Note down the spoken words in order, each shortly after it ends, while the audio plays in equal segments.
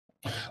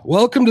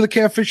Welcome to the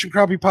Catfish and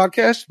Crappie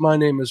Podcast. My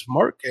name is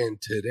Mark,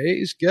 and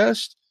today's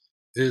guest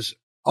is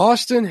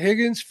Austin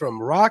Higgins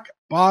from Rock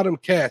Bottom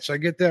Cats. I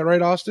get that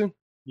right, Austin?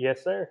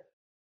 Yes, sir.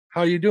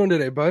 How you doing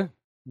today, bud?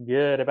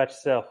 Good. How about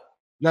yourself?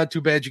 Not too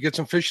bad. You get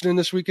some fishing in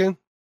this weekend?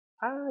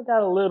 I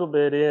got a little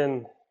bit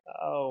in.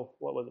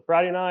 What was it?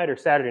 Friday night or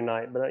Saturday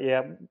night? But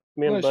yeah,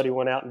 me and a Nice. buddy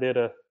went out and did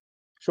a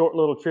short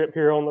little trip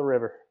here on the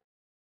river.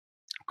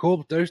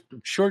 Cool. There's a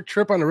short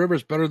trip on the river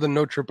is better than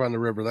no trip on the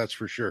river. That's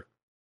for sure.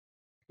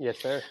 Yes,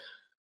 sir.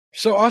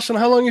 So, Austin,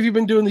 how long have you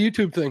been doing the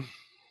YouTube thing?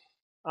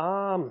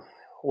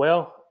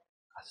 Well,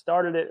 I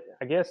started it,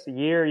 I guess, a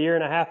year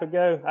and a half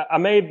ago. I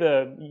made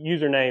the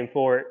username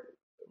for it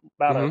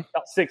about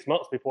 6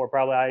 months before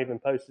probably I even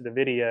posted a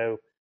video.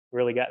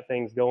 Really got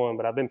things going,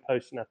 but I've been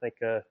posting, I think,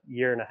 a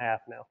year and a half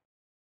now.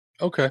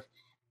 Okay.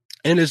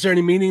 And is there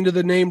any meaning to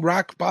the name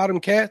Rock Bottom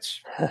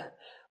Cats?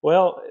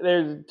 Well,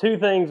 there's two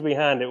things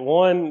behind it.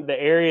 One, the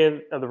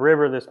area of the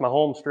river that's my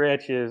home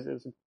stretch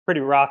is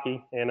pretty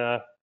rocky,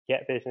 and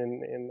catfish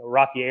in a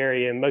rocky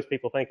area, and most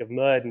people think of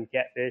mud and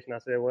catfish. And I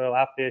said, well,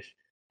 I fish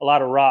a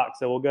lot of rocks,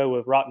 so we'll go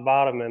with rock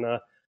bottom. And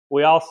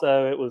we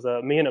also, it was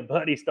me and a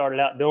buddy started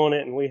out doing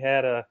it, and we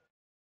had a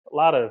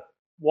lot of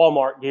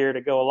Walmart gear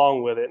to go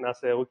along with it. And I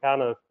said, we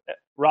kind of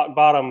rock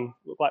bottom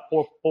look like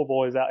poor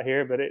boys out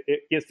here, but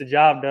it gets the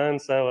job done.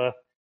 So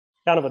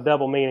kind of a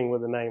double meaning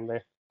with the name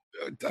there.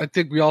 I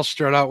think we all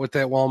start out with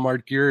that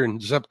Walmart gear, and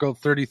Zepco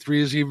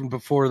 33 is even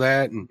before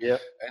that, and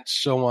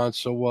so on.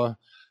 So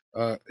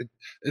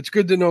it's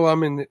good to know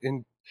I'm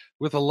in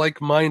with a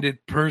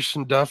like-minded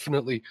person,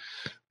 definitely.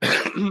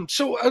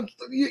 So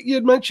you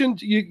had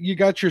mentioned you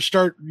got your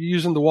start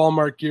using the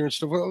Walmart gear and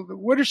stuff.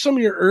 What are some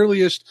of your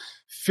earliest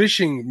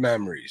fishing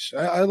memories?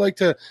 I like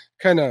to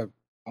kind of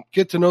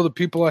get to know the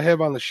people I have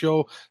on the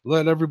show,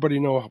 let everybody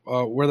know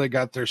where they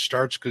got their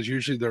starts, because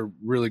usually they're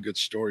really good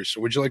stories.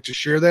 So would you like to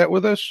share that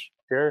with us?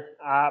 Sure.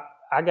 I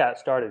got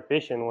started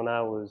fishing when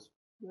I was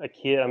a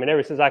kid. I mean,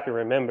 ever since I can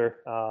remember,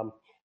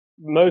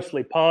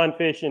 mostly pond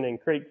fishing and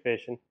creek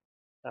fishing.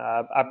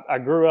 I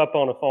grew up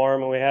on a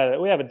farm, and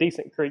we have a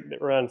decent creek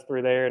that runs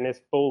through there, and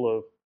it's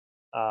full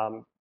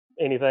of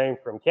anything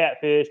from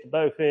catfish to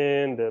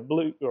bowfin to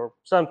blue or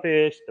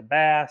sunfish to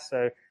bass.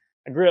 So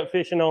I grew up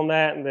fishing on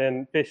that, and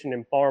then fishing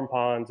in farm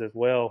ponds as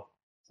well.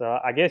 So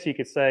I guess you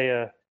could say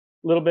a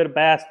little bit of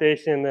bass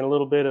fishing, and then a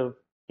little bit of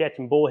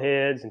catching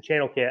bullheads and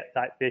channel cat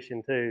type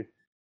fishing too.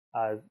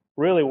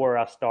 Really where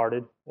I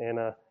started. And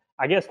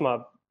I guess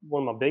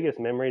one of my biggest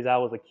memories, I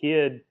was a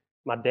kid.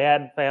 My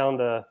dad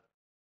found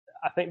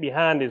I think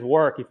behind his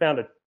work, he found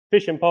a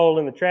fishing pole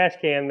in the trash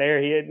can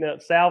there. He ended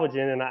up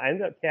salvaging, and I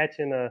ended up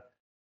catching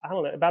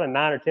about a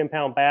 9 or 10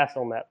 pound bass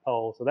on that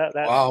pole. So that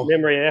Wow.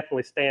 memory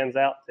definitely stands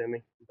out to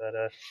me.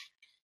 But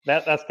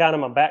that's kind of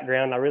my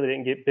background. I really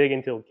didn't get big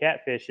into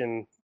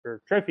catfishing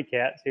for trophy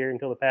cats here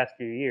until the past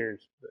few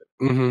years.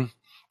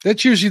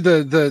 That's usually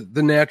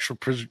the natural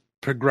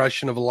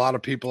progression of a lot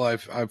of people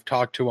I've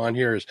talked to on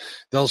here. Is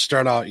they'll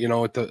start out,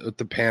 with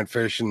the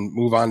panfish and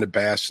move on to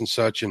bass and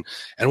such. And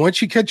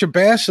once you catch a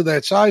bass of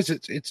that size,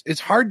 it's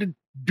hard to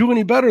do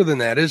any better than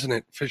that, isn't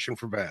it? Fishing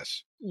for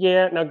bass.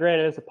 Yeah. Now,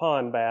 granted, it's a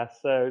pond bass,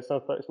 so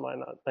some folks might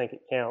not think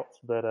it counts,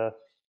 but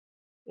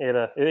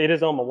it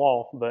is on the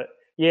wall. But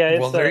yeah,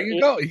 well, there you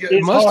go.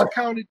 It must have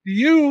counted to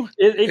you.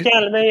 It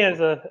counted me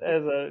as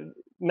a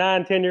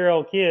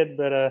 9-10-year-old kid,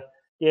 but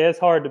yeah, it's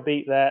hard to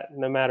beat that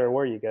no matter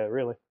where you go,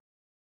 really.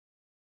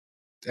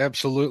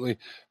 Absolutely.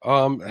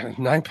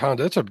 9 pound.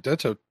 That's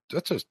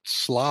a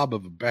slob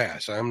of a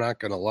bass. I'm not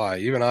going to lie.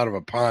 Even out of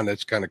a pond,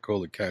 that's kind of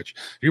cool to catch.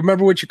 Do you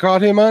remember what you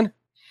caught him on?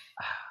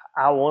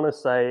 I want to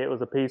say it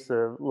was a piece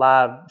of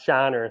live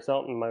shiner or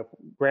something my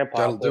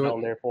grandpa put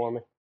on there for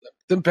me.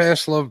 The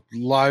bass love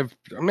live.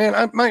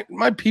 Man, my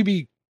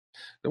PB.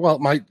 Well,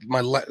 my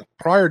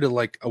prior to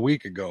like a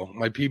week ago,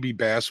 my PB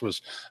bass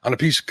was on a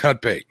piece of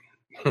cut bait.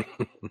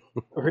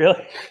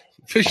 Really?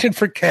 Fishing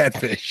for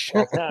catfish.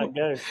 That's how it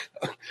goes.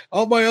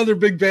 All my other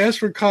big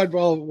bass were caught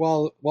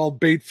while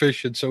bait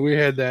fishing, so we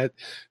had that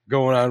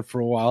going on for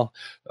a while.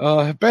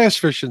 Bass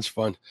fishing's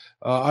fun.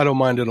 I don't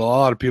mind it. A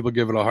lot of people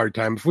give it a hard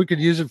time. If we could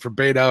use it for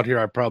bait out here,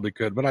 I probably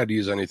could, but I'd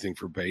use anything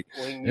for bait.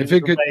 If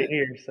it could, bait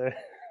here, so.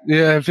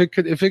 Yeah, if it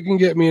can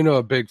get me into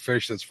a big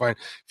fish, that's fine.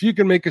 If you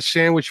can make a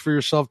sandwich for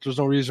yourself, there's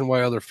no reason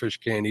why other fish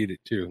can't eat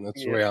it too.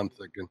 That's the way I'm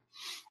thinking.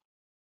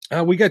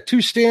 We got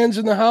 2 stands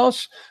in the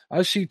house.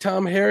 I see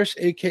Tom Harris,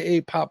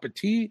 a.k.a. Papa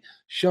T,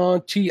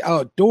 Sean T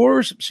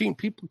Outdoors. I'm seeing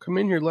people come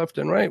in here left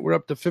and right. We're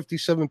up to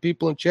 57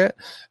 people in chat.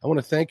 I want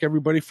to thank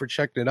everybody for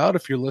checking it out.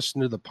 If you're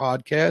listening to the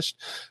podcast,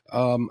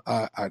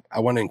 I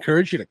want to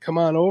encourage you to come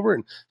on over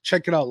and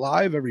check it out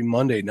live every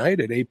Monday night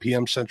at 8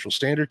 p.m. Central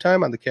Standard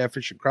Time on the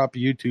Catfish and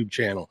Crappie YouTube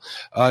channel.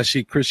 I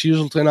see Chris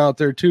Uselton out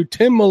there too.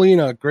 Tim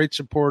Molina, great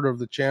supporter of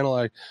the channel.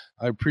 I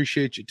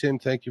appreciate you, Tim.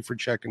 Thank you for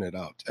checking it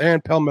out.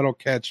 And Palmetto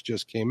Cats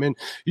just came in.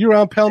 You were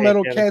on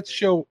Palmetto Cats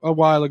show a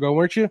while ago,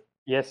 weren't you?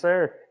 Yes,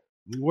 sir.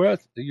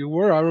 You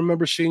were. I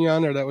remember seeing you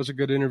on there. That was a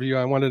good interview.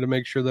 I wanted to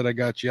make sure that I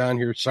got you on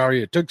here.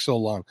 Sorry it took so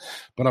long,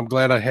 but I'm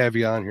glad I have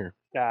you on here.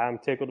 I'm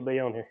tickled to be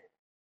on here.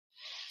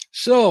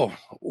 So,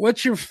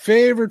 what's your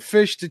favorite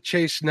fish to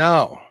chase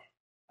now?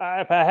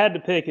 If I had to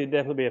pick, it'd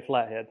definitely be a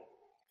flathead.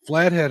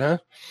 Flathead, huh?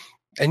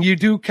 And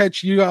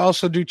you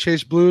also do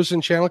chase blues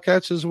and channel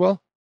cats as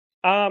well?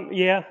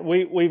 Yeah,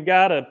 we've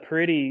got a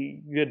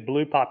pretty good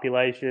blue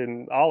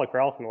population all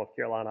across North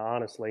Carolina,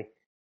 honestly.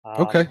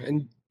 Okay.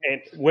 Um,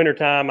 and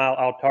wintertime,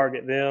 I'll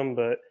target them,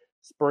 but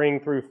spring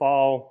through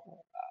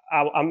fall,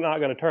 I'm not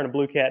going to turn a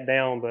blue cat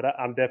down, but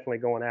I'm definitely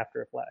going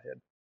after a flathead.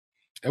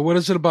 And what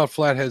is it about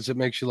flatheads that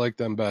makes you like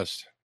them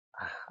best?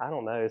 I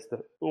don't know. It's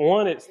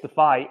the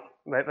fight.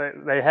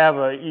 They have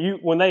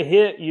when they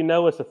hit,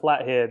 it's a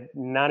flathead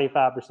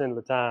 95% of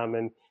the time,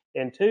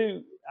 and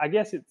two, I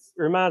guess it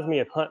reminds me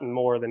of hunting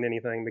more than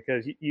anything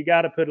because you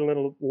got to put a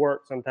little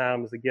work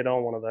sometimes to get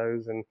on one of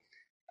those, and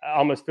I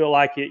almost feel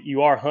like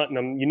you are hunting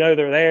them. You know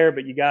they're there,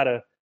 but you got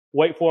to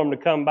wait for them to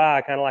come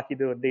by, kind of like you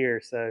do a deer.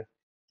 So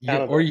Yeah,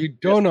 kind of or the you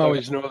best don't way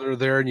always know they're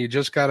there, and you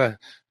just gotta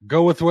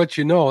go with what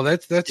you know.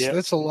 Yep.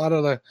 That's a lot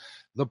of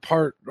the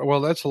part.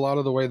 Well, that's a lot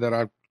of the way that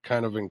I'm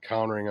kind of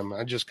encountering them.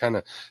 I just kind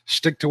of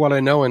stick to what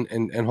I know,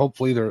 and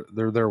hopefully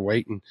they're there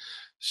waiting.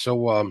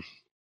 So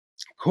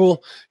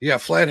cool. Yeah,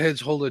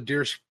 flatheads hold a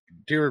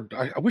deer.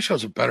 I wish I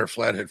was a better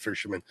flathead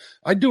fisherman.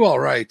 I do all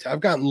right.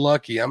 I've gotten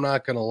lucky. I'm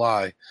not gonna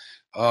lie.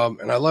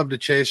 And I love to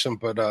chase them,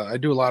 but I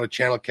do a lot of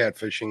channel cat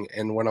fishing.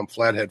 And when I'm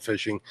flathead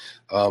fishing,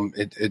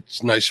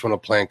 it's nice when a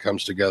plan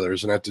comes together.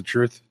 Isn't that the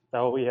truth?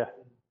 Oh yeah,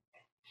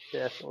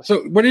 definitely.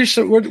 So, what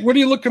are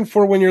you looking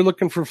for when you're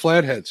looking for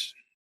flatheads?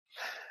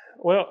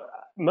 Well,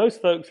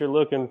 most folks are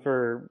looking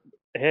for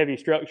heavy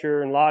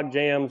structure and log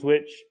jams,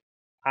 which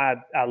I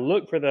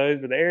look for those,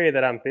 but the area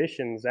that I'm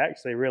fishing is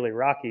actually really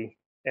rocky,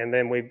 and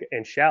then we've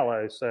and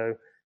shallow. So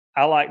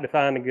I like to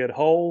find a good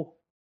hole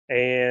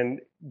and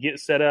get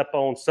set up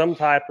on some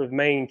type of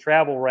main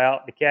travel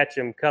route to catch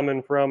them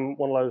coming from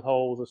one of those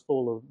holes that's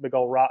full of big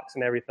old rocks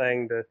and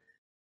everything to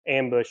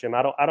ambush them.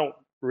 I don't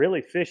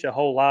really fish a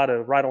whole lot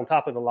of right on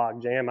top of the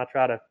log jam. I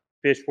try to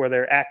fish where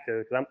they're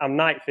active because I'm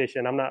night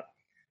fishing.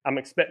 I'm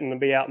expecting to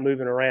be out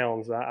moving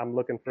around. So I'm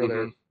looking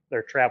for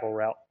their travel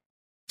route.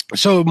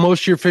 So,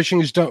 most of your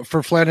fishing is done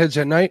for flatheads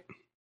at night.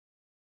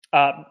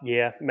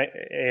 Yeah,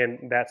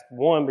 and that's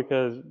one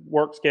because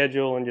work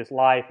schedule and just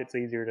life. It's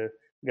easier to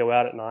go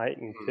out at night,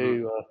 and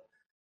two,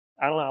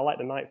 I don't know. I like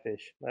to night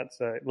fish. That's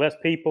less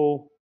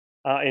people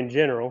in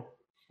general.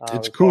 It's As far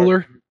as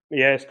cooler.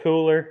 yeah, it's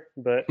cooler,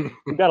 but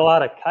we've got a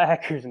lot of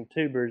kayakers and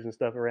tubers and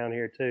stuff around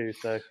here too.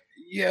 So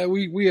Yeah,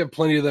 we have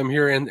plenty of them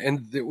here, and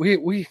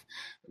we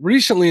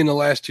recently in the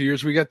last 2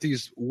 years we got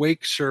these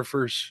wake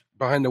surfers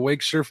behind the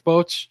wake surf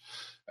boats,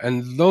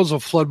 and those will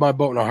flood my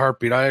boat in a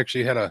heartbeat. I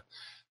actually had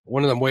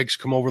one of them wakes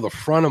come over the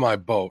front of my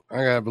boat.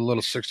 I have a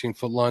little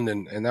 16-foot Lund,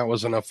 and that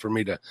was enough for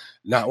me to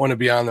not want to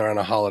be on there on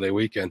a holiday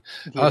weekend.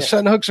 yeah,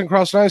 Setting hooks and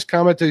cross nice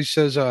comment. He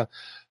says,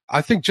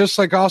 I think just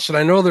like Austin,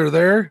 I know they're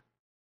there.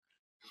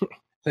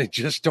 They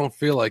just don't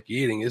feel like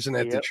eating. Isn't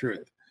that the yep,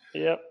 truth?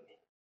 yep.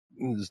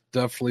 It's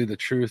definitely the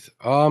truth.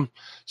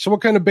 So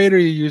what kind of bait are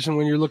you using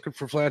when you're looking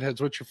for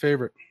flatheads? What's your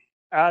favorite?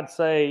 I'd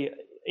say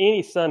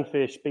any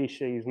sunfish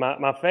species.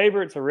 My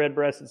favorite's a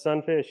red-breasted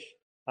sunfish,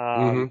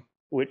 Mm-hmm.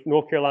 which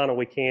North Carolina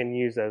we can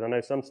use those. I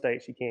know some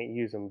states you can't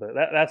use them, but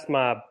that's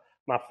my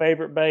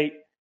favorite bait.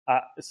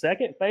 The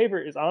second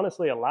favorite is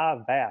honestly a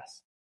live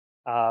bass.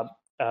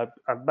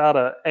 About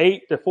a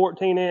 8 to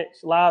 14 inch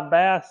live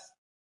bass.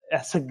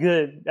 That's a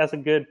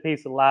good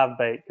piece of live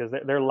bait because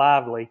they're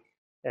lively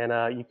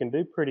and you can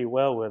do pretty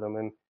well with them.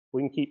 And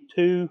we can keep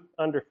two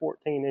under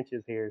 14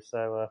 inches here.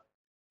 So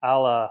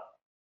I'll oh,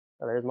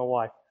 there's my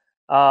wife.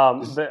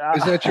 Is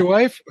that your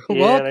wife?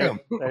 Yeah, Welcome.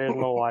 there's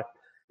my wife.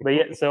 But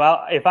yeah, so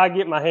if I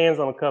get my hands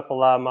on a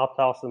couple of them, I'll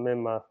toss them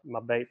in my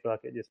bait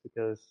bucket just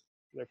because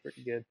they're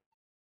pretty good.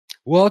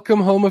 Welcome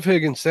home of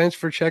Higgins. Thanks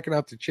for checking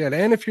out the chat.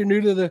 And if you're new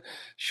to the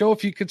show,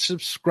 if you could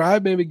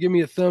subscribe, maybe give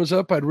me a thumbs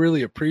up, I'd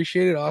really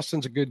appreciate it.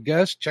 Austin's a good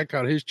guest. Check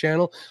out his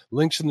channel.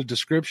 Links in the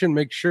description.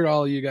 Make sure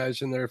all of you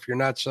guys in there, if you're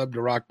not subbed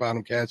to Rock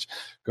Bottom Cats,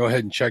 go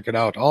ahead and check it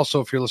out. Also,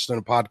 if you're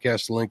listening to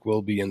podcast, the link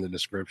will be in the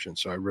description.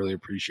 So I really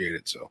appreciate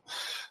it. So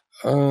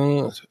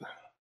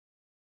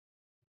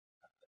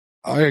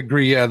I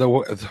agree. Yeah,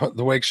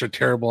 the wakes are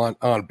terrible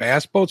on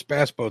bass boats.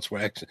 Bass boats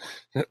wakes.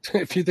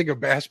 If you think a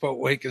bass boat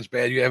wake is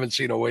bad, you haven't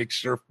seen a wake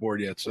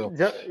surfboard yet. So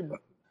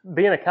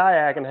Being a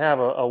kayak and have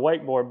a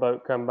wakeboard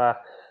boat come by,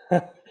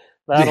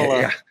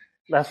 yeah.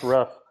 that's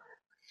rough.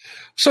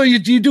 So you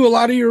do a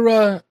lot of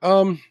your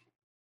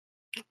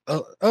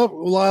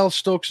Lyle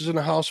Stokes is in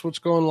the house. What's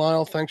going,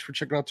 Lyle? Thanks for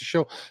checking out the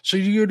show. So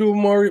you do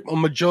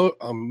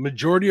a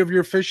majority of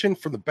your fishing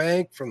from the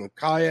bank, from the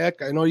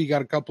kayak. I know you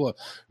got a couple of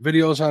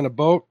videos on the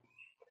boat.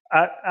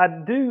 I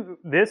do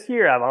this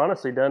year. I've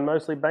honestly done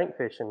mostly bank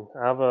fishing.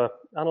 I don't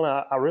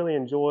know. I really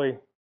enjoy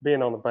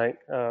being on the bank.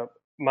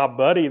 My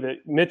buddy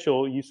that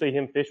Mitchell, you see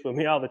him fish with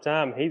me all the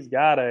time. He's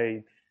got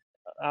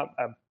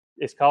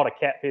it's called a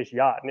catfish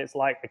yacht, and it's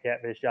like the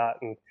catfish yacht.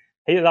 And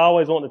he's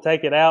always wanting to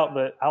take it out,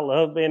 but I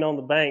love being on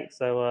the bank.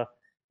 So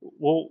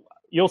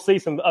you'll see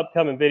some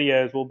upcoming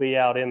videos. We'll be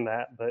out in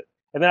that,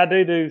 and then I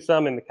do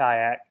some in the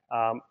kayak.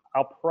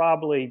 I'll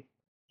probably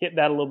hit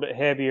that a little bit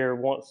heavier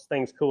once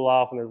things cool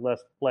off and there's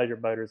less pleasure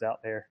boaters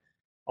out there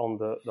on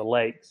the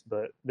lakes.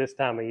 But this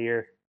time of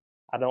year,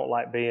 I don't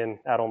like being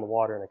out on the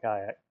water in a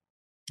kayak.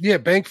 Yeah,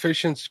 bank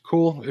fishing's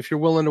cool if you're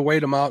willing to wait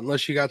them out,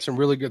 unless you got some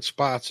really good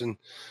spots. And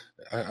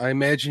I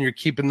imagine you're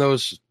keeping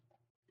those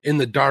in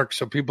the dark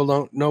so people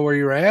don't know where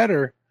you're at,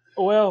 or?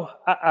 Well,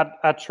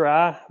 I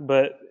try,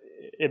 but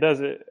it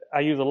doesn't. I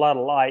use a lot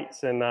of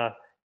lights, and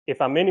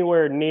if I'm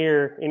anywhere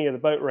near any of the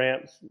boat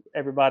ramps,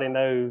 everybody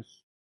knows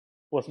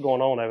what's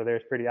going on over there.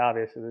 It's pretty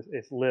obvious.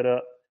 It's lit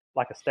up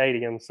like a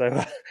stadium.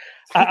 So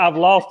I've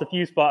lost a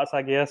few spots,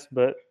 I guess,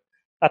 but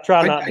I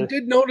try not to. I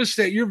did notice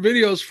that your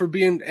videos for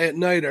being at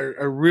night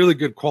are really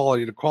good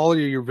quality. The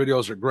quality of your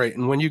videos are great.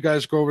 And when you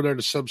guys go over there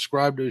to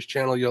subscribe to his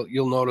channel,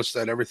 you'll notice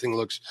that everything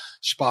looks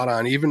spot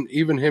on.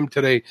 Even him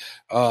today,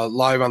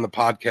 live on the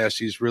podcast,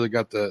 he's really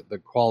got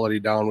the quality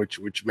down,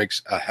 which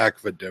makes a heck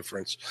of a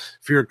difference.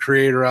 If you're a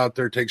creator out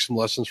there, take some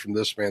lessons from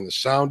this man. The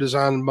sound is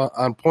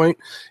on point,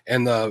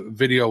 and the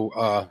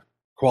video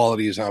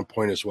quality is on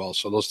point as well.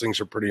 So those things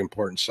are pretty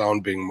important,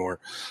 sound being more.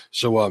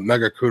 So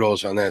mega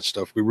kudos on that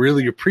stuff. We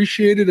really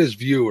appreciate it as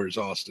viewers,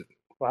 Austin.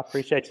 Well, I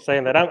appreciate you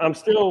saying that.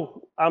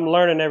 I'm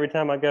learning every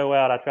time I go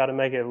out. I try to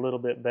make it a little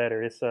bit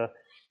better. It's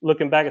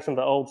looking back at some of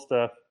the old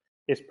stuff,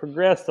 it's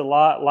progressed a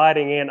lot,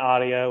 lighting and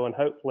audio, and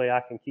hopefully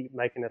I can keep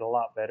making it a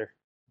lot better.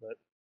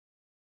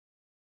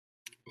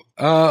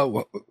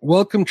 But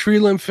welcome tree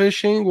limb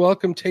fishing.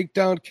 Welcome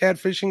takedown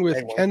catfishing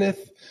with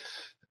Kenneth.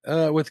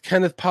 With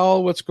Kenneth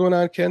Powell. What's going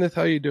on, Kenneth?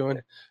 How you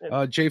doing?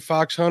 Jay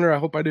Fox Hunter, I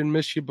hope I didn't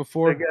miss you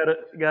before.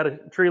 I got a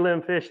tree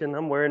limb fishing.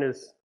 I'm wearing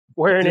his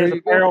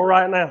apparel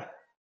right now.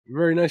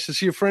 Very nice to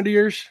see a friend of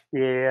yours.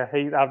 Yeah,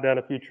 I've done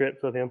a few trips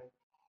with him.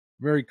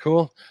 Very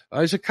cool.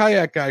 He's a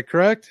kayak guy,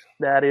 correct?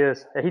 That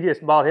is. He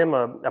just bought him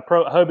a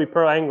Hobie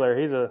Pro Angler.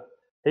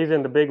 He's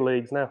in the big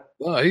leagues now.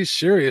 Oh, he's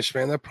serious,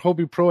 man. That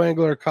Hobie Pro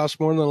Angler costs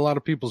more than a lot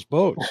of people's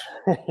boats.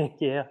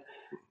 Yeah,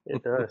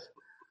 it does.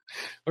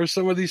 Or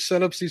some of these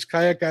setups these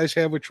kayak guys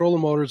have with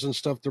trolling motors and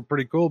stuff, they're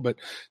pretty cool, but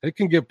it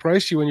can get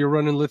pricey when you're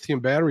running lithium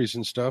batteries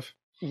and stuff.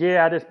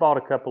 Yeah, I just bought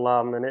a couple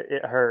of them, and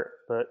it hurt,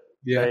 but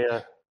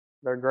yeah,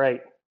 they're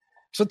great.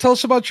 So tell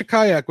us about your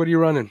kayak. What are you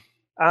running?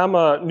 I'm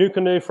a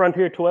NuCanoe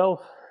Frontier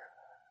 12,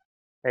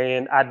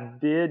 and I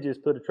did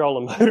just put a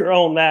trolling motor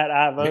on that.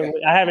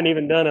 I haven't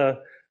even done a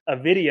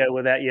video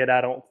with that yet,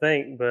 I don't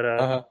think,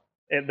 but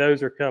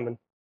those are coming.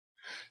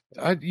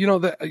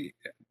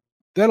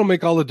 That'll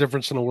make all the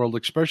difference in the world,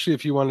 especially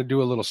if you want to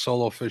do a little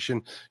solo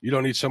fishing. You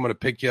don't need someone to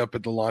pick you up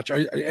at the launch.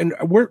 And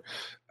we're,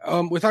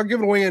 without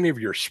giving away any of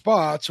your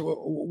spots,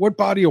 what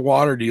body of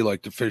water do you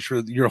like to fish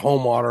with? Your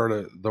home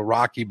water, the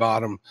Rocky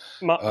Bottom,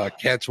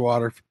 Cat's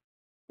Water?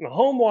 My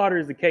home water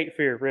is the Cape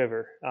Fear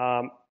River.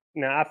 Now,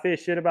 I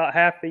fish it about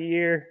half the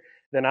year.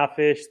 Then I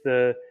fish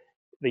the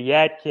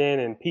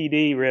Yadkin and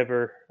PD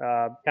River,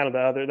 kind of the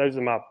other. Those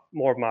are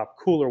more of my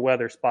cooler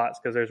weather spots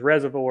because there's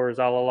reservoirs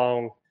all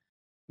along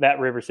that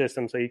river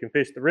system, so you can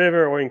fish the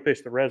river or you can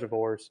fish the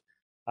reservoirs.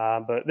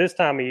 But this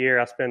time of year,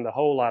 I spend a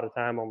whole lot of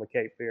time on the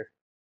Cape Fear.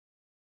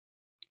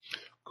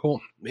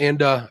 Cool.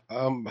 And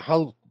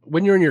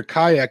when you're in your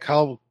kayak,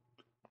 how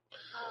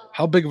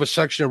big of a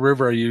section of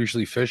river are you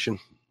usually fishing?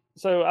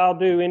 So I'll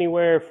do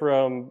anywhere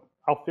from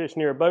I'll fish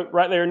near a boat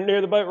right there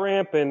near the boat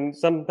ramp, and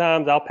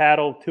sometimes I'll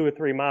paddle 2 or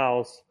 3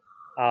 miles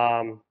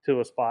to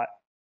a spot.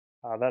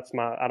 That's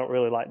why I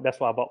bought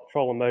the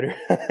trolling motor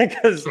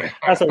because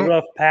that's a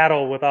rough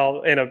paddle with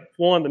all, and the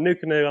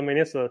NuCanoe. I mean,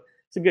 it's a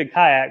good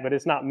kayak, but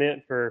it's not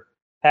meant for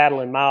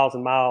paddling miles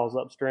and miles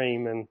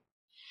upstream. And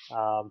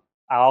I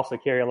also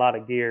carry a lot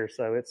of gear,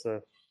 so it's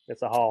a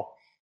haul.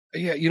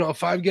 Yeah, a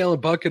 5-gallon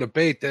bucket of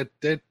bait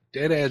that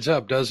adds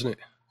up, doesn't it?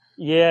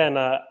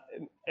 Yeah,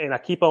 and I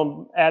keep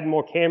on adding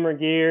more camera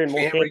gear and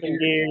more camping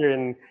gear,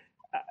 and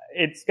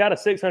it's got a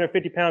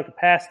 650-pound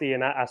capacity,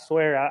 and I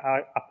swear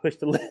I push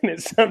the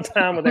limit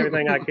sometime with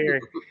everything I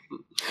carry.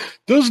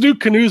 Those new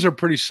canoes are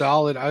pretty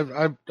solid.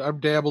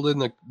 I've dabbled in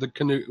the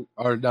canoe,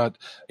 or not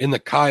in the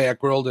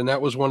kayak world, and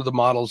that was one of the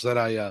models that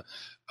I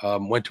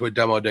went to a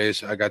demo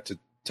days. I got to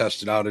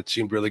test it out. It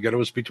seemed really good. It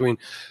was between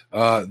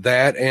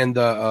that and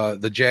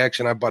the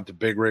Jackson. I bought the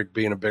big rig,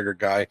 being a bigger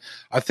guy.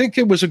 I think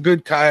it was a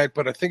good kayak,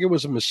 but I think it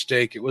was a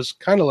mistake. It was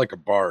kind of like a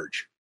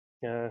barge.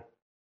 Yeah,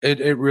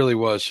 it really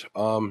was.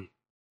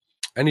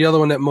 And the other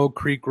one that Mo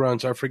Creek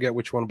runs, I forget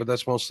which one, but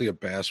that's mostly a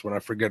bass one. I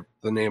forget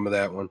the name of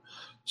that one.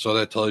 So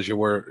that tells you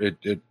where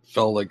it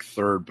fell like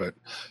third. But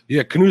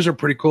yeah, canoes are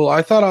pretty cool.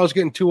 I thought I was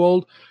getting too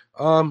old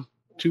to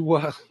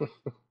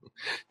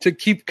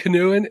keep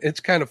canoeing. It's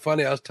kind of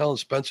funny. I was telling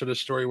Spencer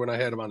this story when I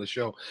had him on the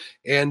show.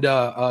 And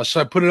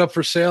so I put it up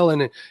for sale,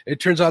 and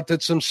it turns out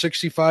that some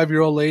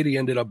 65-year-old lady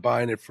ended up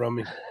buying it from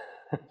me.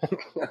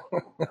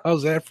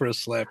 How's that for a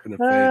slap in the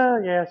face?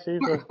 Yeah,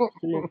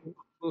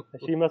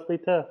 she must be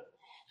tough.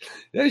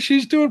 Yeah,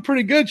 she's doing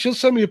pretty good. She'll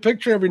send me a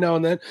picture every now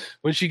and then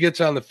when she gets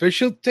on the fish.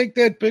 She'll take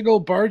that big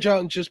old barge out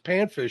and just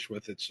panfish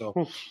with it.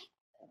 So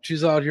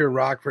she's out here in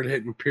Rockford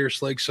hitting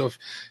Pierce Lake. So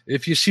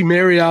if you see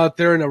Mary out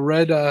there in a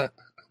red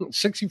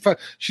 65.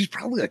 She's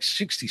probably like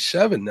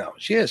 67 now.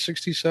 She is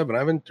 67. I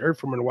haven't heard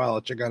from her in a while.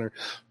 I'll check on her.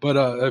 But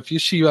if you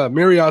see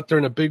Mary out there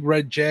in a big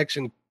red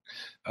Jackson,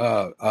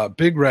 a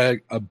big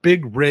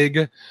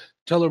rig,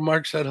 tell her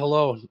Mark said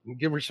hello.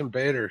 Give her some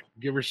bait or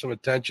give her some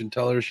attention.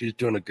 Tell her she's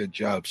doing a good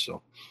job.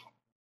 So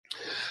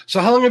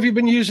how long have you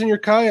been using your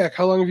kayak?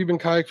 How long have you been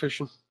kayak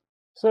fishing?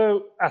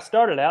 So I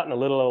started out in a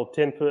little old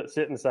 10-foot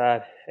sitting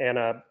side, and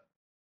I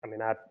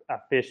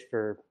fished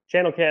for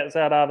channel cats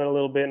out of it a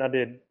little bit, and I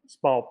did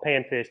small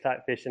panfish type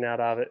fishing out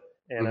of it.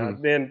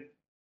 And then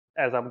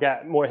as I've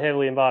got more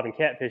heavily involved in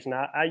catfishing,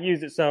 I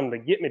used it some to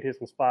get me to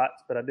some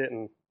spots, but I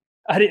didn't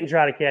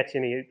try to catch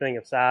anything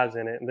of size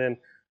in it. And then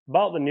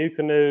bought the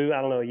NuCanoe,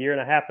 I don't know, a year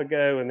and a half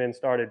ago, and then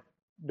started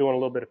doing a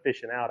little bit of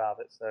fishing out of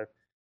it. So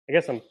I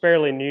guess I'm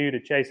fairly new to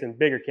chasing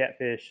bigger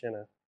catfish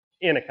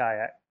in a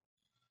kayak.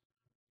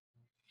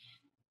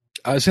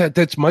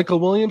 That's Michael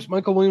Williams.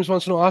 Michael Williams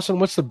wants to know, Austin,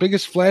 what's the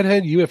biggest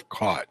flathead you have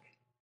caught?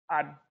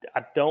 I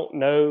don't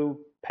know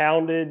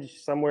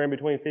poundage, somewhere in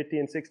between 50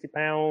 and 60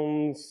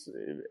 pounds.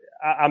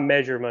 I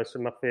measure most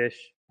of my fish,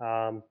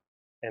 and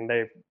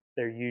they're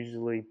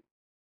usually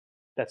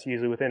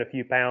within a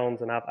few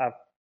pounds. And I've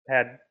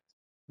had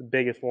the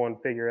biggest one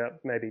figure up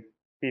maybe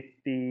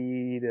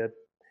 50 to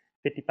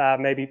 55,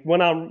 maybe.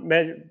 When I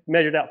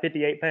measured out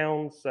 58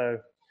 pounds, so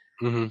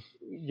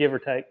give or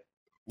take.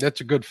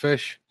 That's a good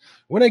fish.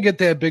 When I get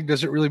that big,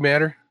 does it really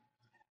matter?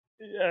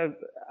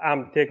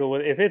 I'm tickled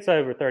with. If it's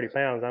over 30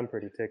 pounds, I'm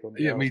pretty tickled.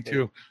 Yeah, me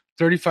too.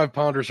 35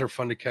 pounders are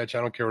fun to catch. I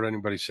don't care what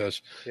anybody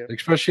says, yep.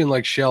 Especially in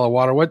like shallow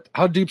water.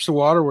 How deep's the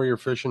water where you're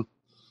fishing?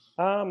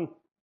 The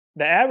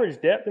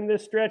average depth in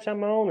this stretch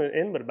I'm on is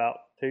in but about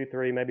 2,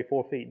 3, maybe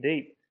 4 feet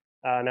deep.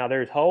 Now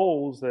there's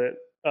holes that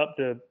up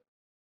to,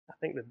 I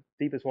think the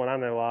deepest one I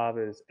know of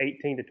is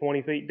 18 to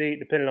 20 feet deep,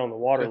 depending on the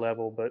water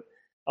level. But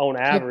on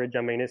average,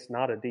 I mean, it's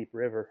not a deep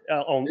river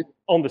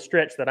on the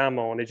stretch that I'm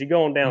on. As you're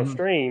going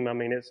downstream, I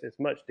mean, it's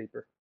much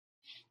deeper.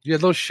 Yeah,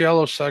 those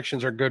shallow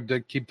sections are good to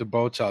keep the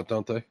boats out,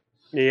 don't they?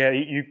 Yeah,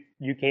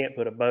 you can't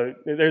put a boat.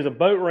 There's a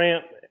boat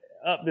ramp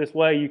up this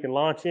way you can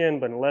launch in,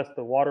 but unless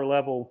the water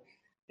level,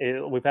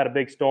 we've had a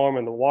big storm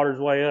and the water's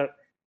way up,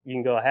 you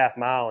can go a half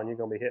mile and you're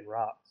going to be hitting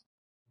rocks.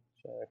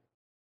 So.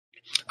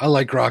 I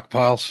like rock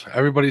piles.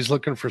 Everybody's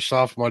looking for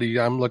soft muddy.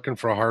 I'm looking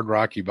for hard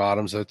rocky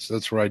bottoms.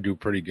 That's where I do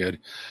pretty good.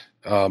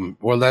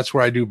 Well, that's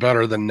where I do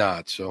better than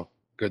not. So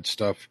good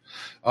stuff.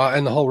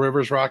 And the whole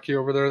river's rocky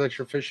over there that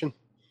you're fishing?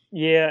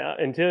 Yeah,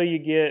 until you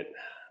get,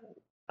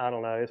 I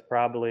don't know, it's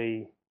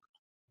probably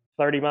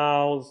 30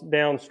 miles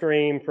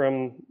downstream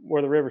from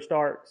where the river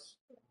starts.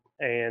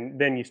 And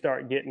then you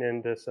start getting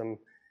into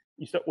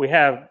we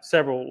have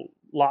several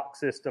lock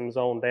systems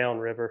on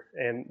downriver,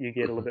 and you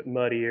get a little bit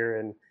muddier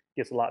and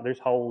gets there's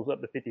holes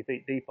up to 50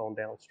 feet deep on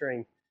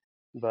downstream.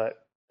 But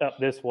up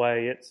this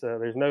way, it's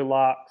there's no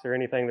locks or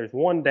anything. There's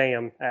one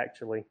dam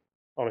actually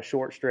on a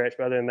short stretch,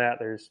 but other than that,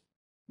 there's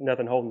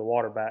nothing holding the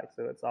water back.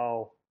 So it's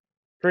all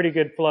pretty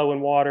good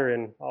flowing water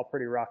and all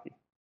pretty rocky.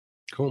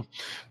 Cool.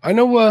 I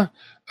know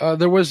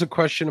there was a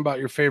question about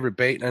your favorite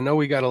bait, and I know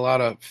we got a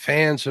lot of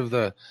fans of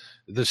the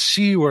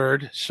C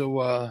word.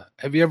 So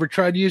have you ever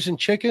tried using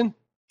chicken?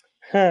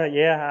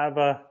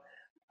 Yeah,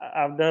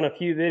 I've done a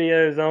few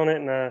videos on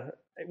it. And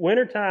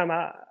wintertime,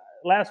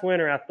 last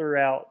winter I threw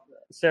out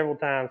several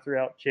times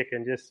throughout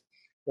chicken. Just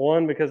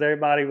one, because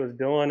everybody was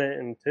doing it,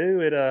 and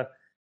two,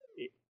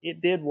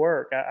 it did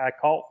work. I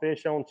caught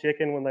fish on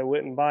chicken when they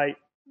wouldn't bite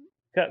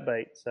cut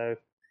bait, so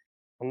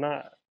I'm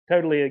not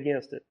totally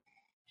against it.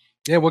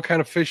 Yeah, what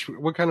kind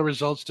of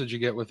results did you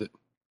get with it?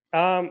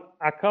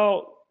 I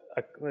caught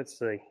I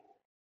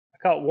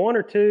caught one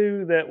or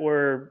two that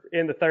were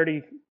in the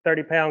 30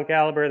 pound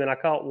caliber. Then I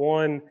caught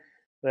one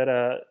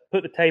that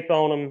put the tape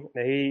on him.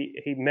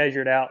 He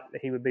measured out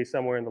that he would be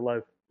somewhere in the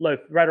low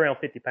right around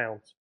 50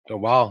 pounds. Oh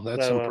wow,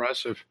 that's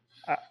impressive.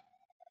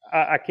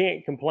 I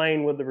can't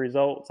complain with the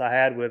results I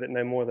had with it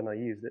no more than I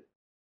used it.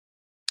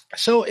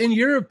 So in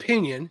your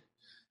opinion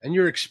and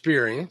your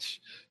experience,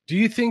 do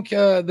you think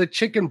the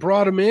chicken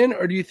brought him in,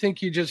 or do you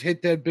think you just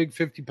hit that big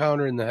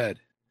 50-pounder in the head?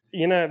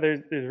 You know,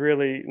 there's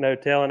really no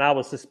telling. I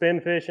was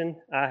suspend fishing.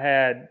 I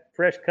had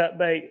fresh cut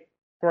bait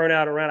thrown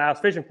out around. I was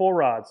fishing 4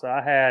 rods, so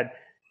I had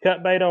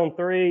cut bait on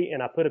 3,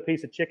 and I put a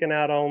piece of chicken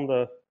out on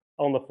the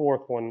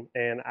 4th one,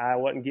 and I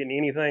wasn't getting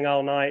anything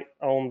all night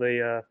on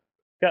the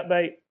cut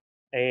bait.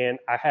 And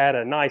I had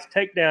a nice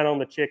takedown on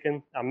the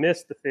chicken. I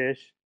missed the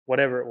fish,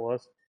 whatever it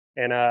was,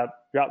 and I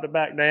dropped it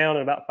back down.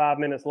 And about 5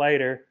 minutes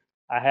later,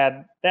 I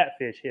had that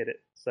fish hit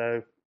it.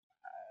 So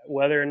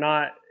whether or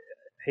not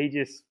he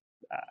just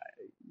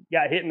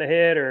got hit in the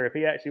head or if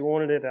he actually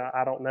wanted it,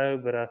 I don't know.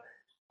 But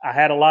I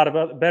had a lot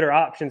of better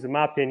options, in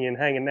my opinion,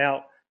 hanging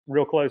out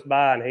real close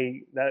by, and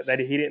he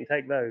didn't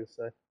take those.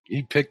 So.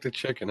 He picked the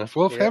chicken.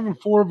 Well, if having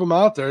 4 of them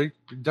out there, he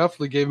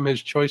definitely gave him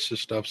his choice of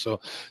stuff.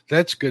 So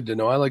that's good to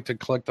know. I like to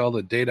collect all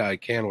the data I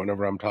can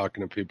whenever I'm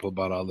talking to people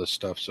about all this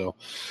stuff. So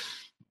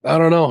I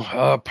don't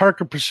know.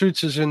 Parker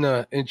Pursuits is in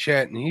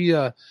chat, and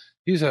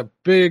he's a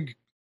big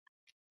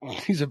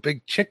He's a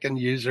big chicken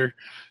user.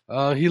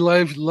 He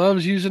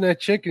loves using that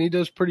chicken. He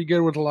does pretty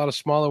good with a lot of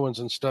smaller ones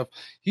and stuff.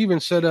 He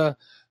even said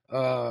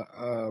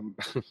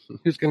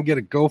he's going to get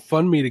a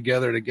GoFundMe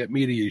together to get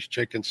me to use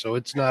chicken. So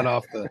it's not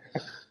off the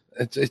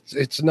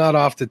it's not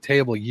off the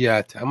table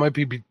yet. I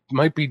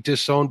might be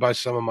disowned by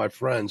some of my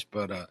friends,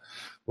 but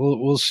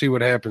we'll see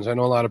what happens. I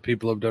know a lot of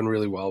people have done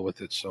really well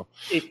with it. So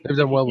they've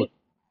done well with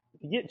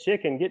if you get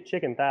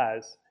chicken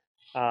thighs.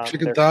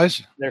 chicken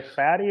thighs. They're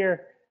fattier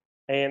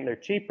and they're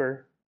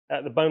cheaper.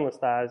 The boneless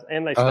thighs,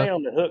 and they stay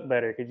on the hook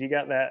better because you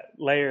got that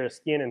layer of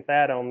skin and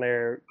fat on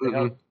there to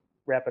help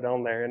wrap it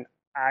on there. And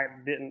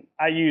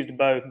I used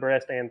both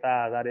breast and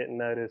thighs. I didn't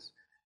notice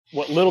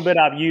what little bit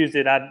I've used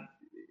it.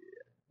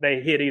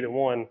 They hit either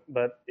one,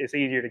 but it's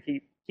easier to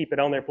keep it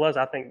on there. Plus,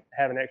 I think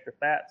having extra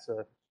fat.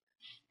 So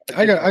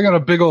I got a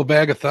big old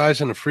bag of thighs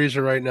in the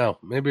freezer right now.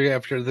 Maybe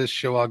after this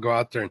show, I'll go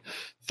out there and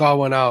thaw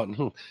one out.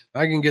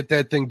 I can get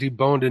that thing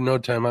deboned in no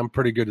time. I'm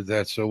pretty good at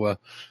that. So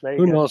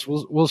who knows?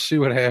 We'll see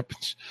what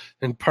happens.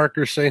 And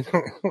Parker saying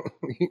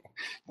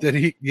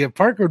that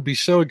Parker would be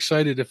so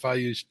excited if I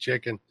used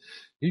chicken.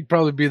 He'd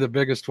probably be the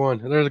biggest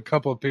one. And there's a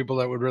couple of people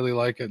that would really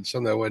like it and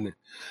some that wouldn't.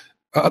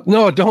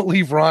 No, don't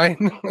leave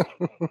Ryan.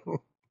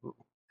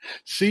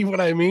 See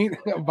what I mean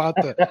about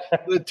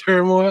the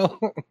turmoil?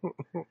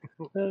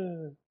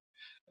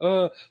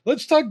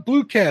 Let's talk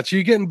blue cats. Are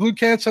you getting blue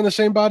cats on the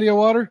same body of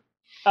water?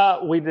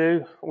 We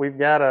do. We've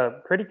got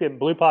a pretty good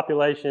blue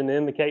population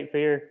in the Cape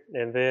Fear,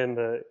 and then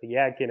the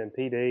Yadkin and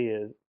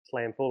PD is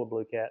slam full of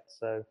blue cats.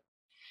 So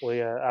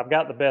I've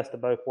got the best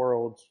of both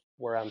worlds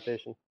where I'm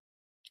fishing.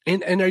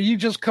 And are you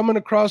just coming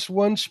across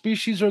one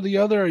species or the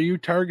other? Are you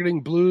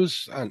targeting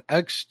blues on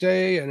X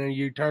day, and are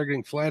you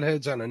targeting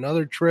flatheads on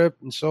another trip,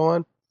 and so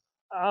on?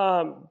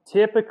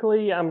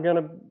 Typically, I'm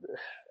gonna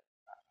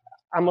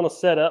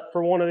set up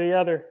for one or the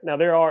other. Now,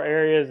 there are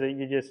areas that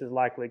you just as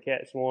likely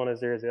catch one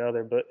as there is the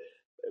other. But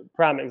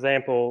prime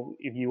example,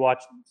 if you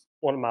watch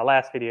one of my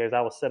last videos,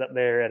 I was set up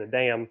there at a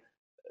dam.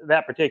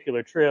 That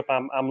particular trip,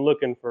 I'm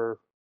looking for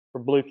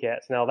blue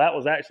cats. Now, that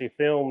was actually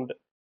filmed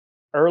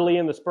early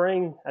in the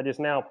spring. I just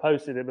now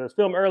posted it, but it was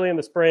filmed early in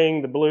the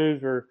spring. The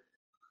blues were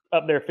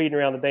up there feeding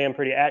around the dam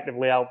pretty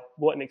actively. I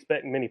wasn't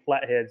expecting many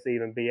flatheads to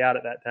even be out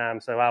at that time,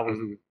 so I was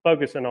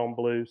focusing on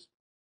blues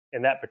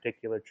in that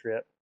particular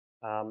trip.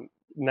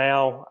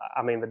 Now,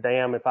 I mean, the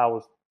dam, if I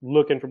was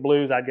looking for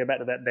blues, I'd go back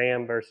to that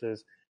dam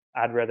versus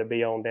I'd rather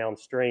be on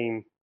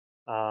downstream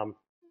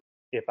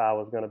if I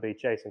was going to be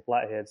chasing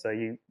flatheads. So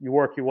you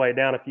work your way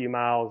down a few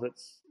miles.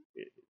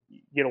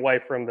 Get away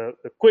from the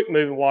quick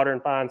moving water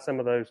and find some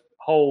of those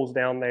holes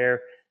down there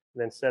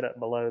and then set up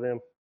below them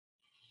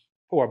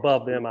or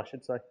above them, I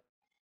should say.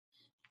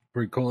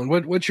 Pretty cool. And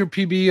what's your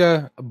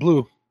PB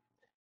blue?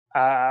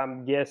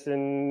 I'm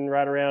guessing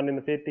right around in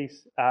the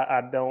 50s.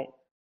 I don't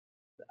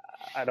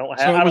have.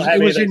 So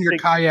it was in your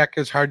kayak.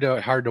 It's hard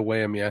to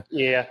weigh them, yeah.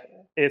 Yeah,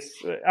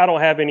 I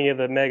don't have any of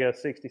the mega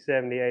 60,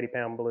 70, 80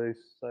 pound blues.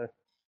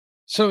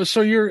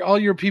 So all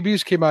your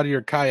PBs came out of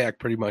your kayak,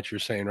 pretty much. You're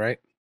saying, right?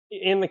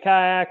 In the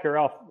kayak or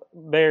off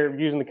there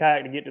using the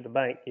kayak to get to the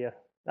bank. Yeah,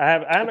 I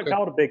haven't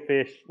caught a big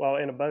fish while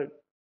in a boat,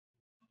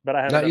 but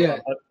I haven't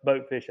done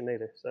boat fishing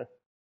either. So,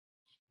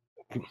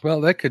 well,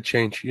 that could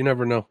change. You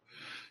never know.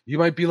 You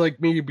might be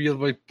like me.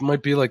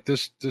 Might be like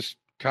this. This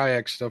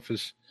kayak stuff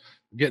is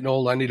getting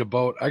old. I need a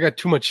boat. I got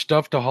too much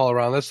stuff to haul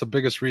around. That's the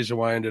biggest reason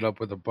why I ended up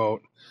with a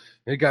boat.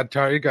 I got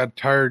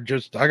tired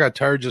just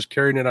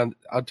carrying it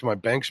out to my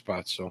bank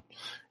spots. So,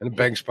 and the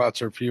bank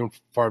spots are few and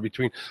far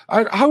between.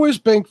 How is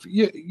bank?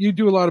 You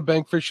do a lot of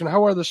bank fishing.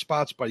 How are the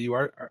spots by you?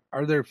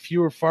 Are there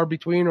few or far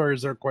between, or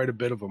is there quite a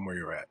bit of them where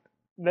you're at?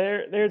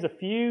 There's a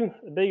few.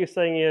 The biggest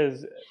thing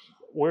is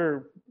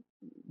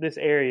this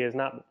area is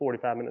not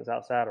 45 minutes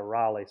outside of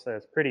Raleigh, so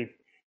it's pretty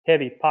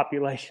heavy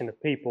population of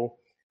people.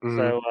 Mm-hmm.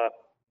 So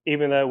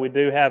even though we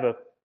do have a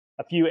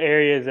few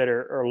areas that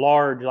are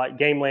large, like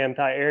game land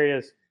type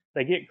areas,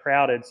 they get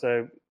crowded.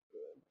 So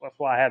that's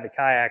why I have the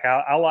kayak.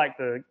 I like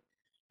to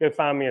go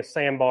find me a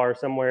sandbar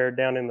somewhere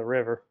down in the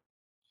river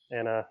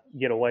and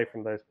get away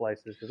from those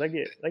places because they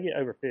get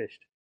overfished.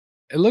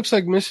 It looks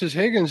like Mrs.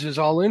 Higgins is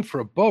all in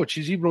for a boat.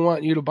 She's even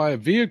wanting you to buy a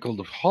vehicle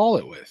to haul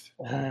it with.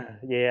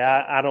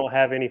 Yeah, I don't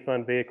have any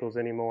fun vehicles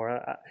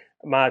anymore.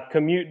 My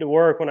commute to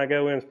work when I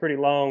go in is pretty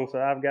long,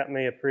 so I've got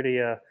me a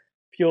pretty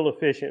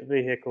fuel-efficient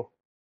vehicle.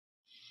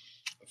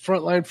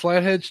 Frontline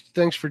Flatheads,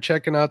 thanks for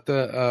checking out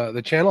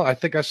the channel. I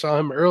think I saw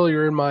him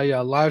earlier in my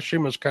live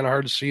stream. It was kind of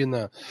hard to see in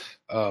the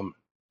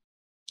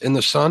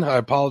sun. I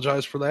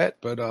apologize for that,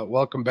 but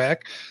welcome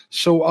back.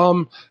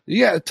 So,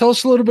 tell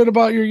us a little bit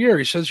about your year.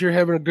 He says you're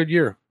having a good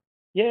year.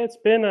 Yeah, it's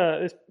been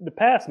the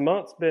past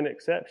month's been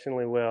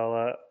exceptionally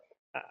well.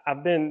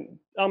 I've been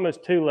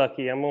almost too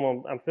lucky. I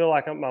feel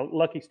like my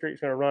lucky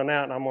streak's going to run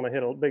out, and I'm going to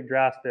hit a big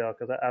dry spell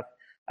because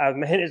I've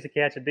managed to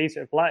catch a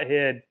decent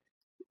flathead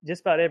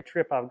just about every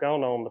trip I've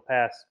gone on the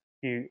past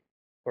few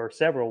or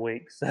several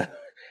weeks.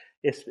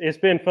 It's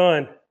been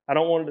fun. I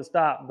don't want it to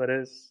stop, but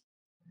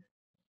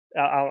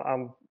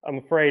I'm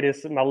afraid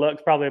my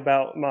luck's probably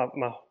about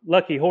my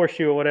lucky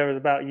horseshoe or whatever is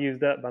about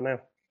used up by now.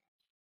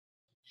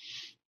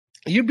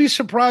 You'd be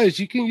surprised.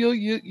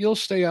 You'll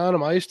stay on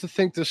them. I used to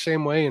think the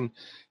same way,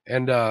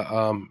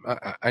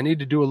 I need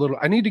to do a little.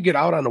 I need to get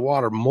out on the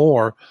water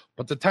more,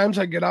 but the times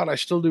I get out, I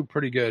still do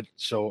pretty good.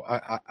 So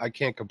I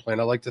can't complain.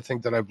 I like to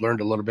think that I've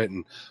learned a little bit,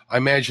 and I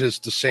imagine it's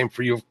the same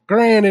for you.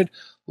 Granted,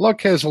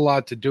 luck has a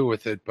lot to do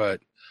with it,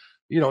 but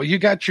you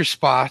got your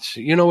spots.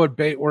 You know what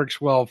bait works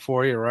well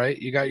for you, right?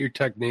 You got your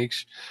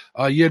techniques.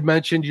 You had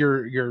mentioned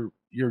your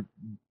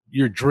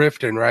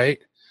drifting, right?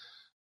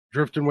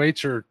 Drifting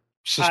weights or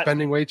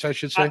suspending weights, I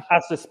should say.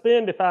 I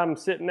suspend if I'm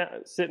sitting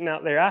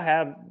out there. I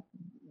have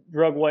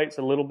drug weights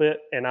a little bit,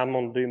 and I'm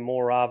going to do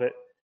more of it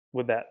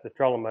with the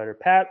trolling motor.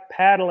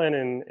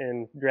 Paddling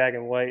and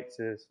dragging weights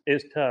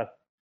is tough.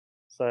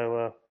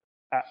 So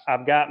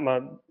I've got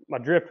my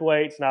drift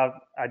weights, and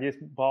I just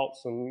bought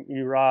some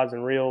new rods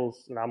and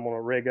reels, and I'm going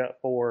to rig up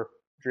for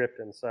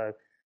drifting. So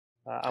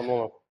I'm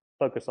going to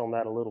focus on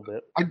that a little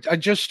bit. I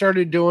just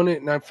started doing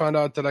it, and I found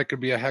out that I could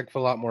be a heck of a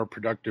lot more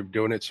productive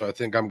doing it. So I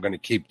think I'm going to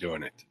keep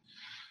doing it.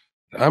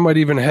 I might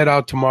even head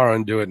out tomorrow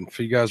and do it. And if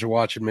you guys are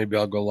watching, maybe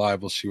I'll go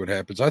live. We'll see what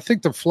happens. I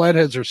think the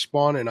flatheads are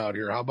spawning out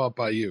here. How about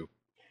by you?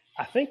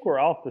 I think we're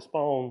off the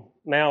spawn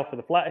now for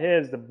the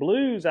flatheads. The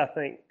blues, I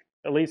think,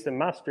 at least in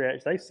my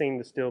stretch, they seem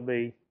to still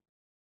be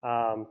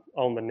on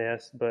the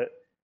nest. But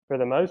for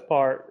the most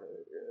part,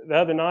 the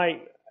other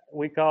night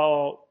we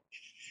caught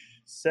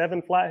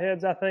 7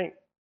 flatheads, I think,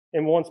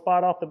 in one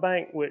spot off the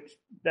bank, which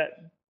that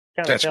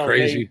kind of tells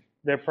crazy. Me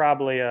they're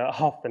probably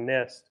off the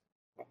nest.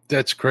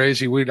 That's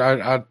crazy.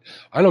 I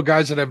know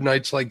guys that have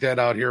nights like that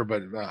out here,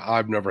 but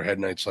I've never had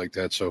nights like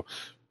that. So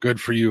good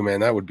for you, man.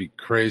 That would be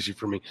crazy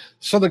for me.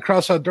 Southern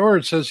Cross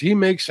Outdoors says he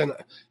makes some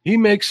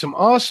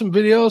awesome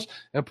videos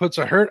and puts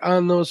a hurt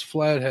on those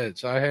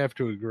flatheads. I have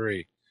to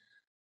agree.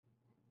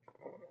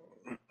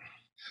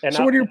 And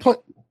so what are your plans?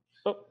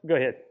 Oh, go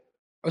ahead.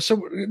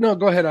 So no,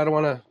 go ahead. I don't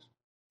want to.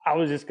 I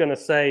was just going to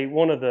say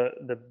one of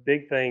the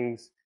big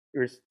things you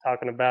were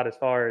talking about as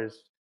far as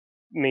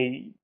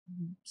me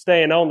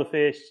staying on the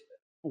fish,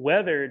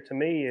 weather to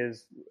me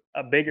is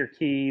a bigger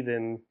key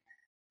than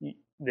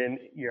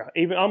you're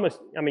even almost.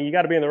 I mean, you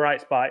got to be in the right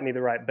spot and need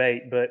the right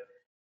bait. But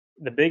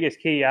the biggest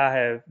key I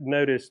have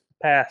noticed the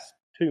past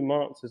 2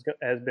 months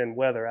has been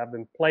weather. I've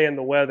been playing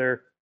the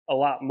weather a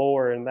lot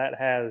more, and that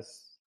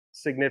has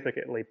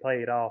significantly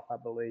paid off, I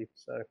believe.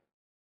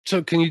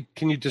 So can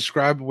you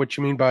describe what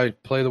you mean by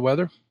play the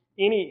weather?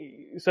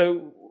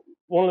 So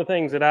one of the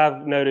things that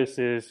I've noticed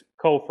is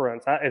cold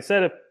fronts.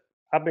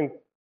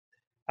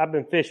 I've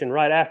been fishing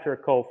right after a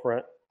cold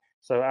front,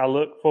 so I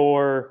look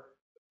for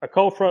a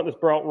cold front that's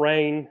brought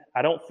rain.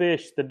 I don't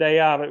fish the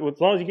day of it.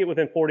 As long as you get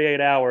within 48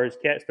 hours,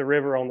 catch the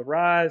river on the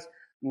rise,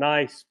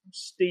 nice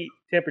steep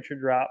temperature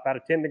drop, about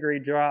a 10-degree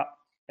drop,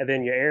 and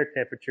then your air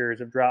temperatures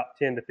have dropped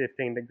 10 to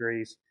 15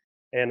 degrees.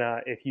 And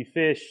if you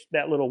fish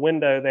that little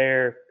window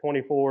there,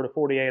 24 to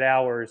 48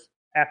 hours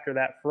after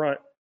that front,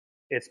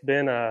 it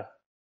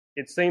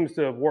seems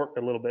to have worked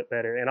a little bit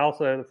better. And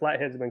also the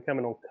flatheads have been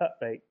coming on cut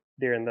bait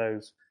during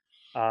those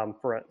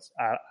fronts.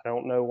 I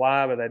don't know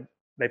why, but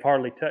they've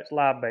hardly touched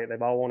live bait.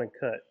 They've all wanted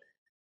cut.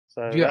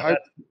 So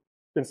that's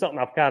been something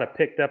I've kind of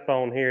picked up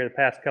on here the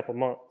past couple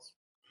months.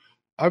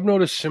 I've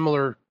noticed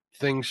similar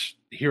things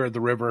here at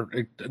the river.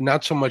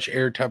 Not so much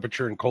air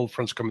temperature and cold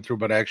fronts coming through,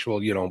 but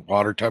actual,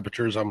 water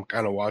temperatures. I'm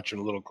kind of watching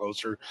a little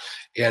closer.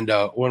 And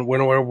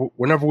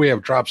whenever we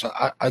have drops,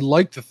 I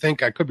like to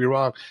think, I could be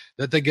wrong,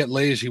 that they get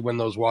lazy when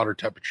those water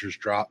temperatures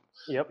drop.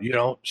 Yep.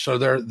 So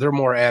they're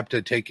more apt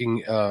at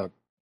taking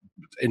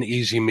an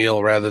easy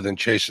meal rather than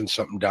chasing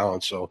something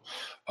down. So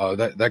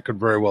that could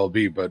very well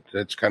be, but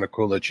it's kind of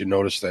cool that you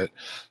noticed that.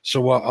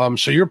 So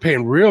so you're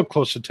paying real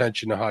close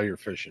attention to how you're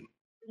fishing.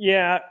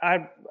 Yeah,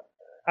 I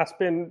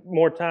spend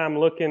more time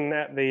looking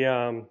at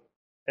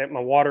at my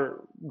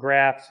water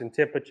graphs and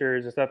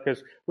temperatures and stuff,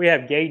 because we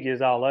have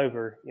gauges all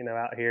over,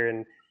 out here,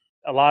 and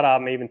a lot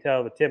of them even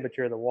tell the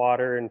temperature of the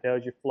water and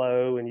tells you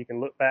flow, and you can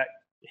look back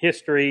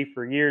history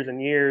for years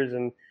and years.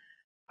 And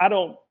I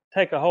don't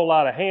take a whole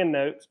lot of hand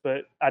notes,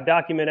 but I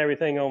document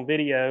everything on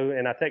video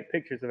and I take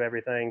pictures of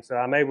everything, so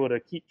I'm able to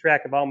keep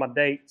track of all my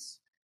dates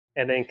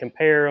and then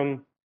compare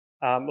them.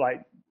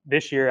 Like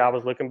this year, I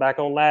was looking back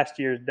on last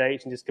year's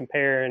dates and just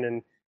comparing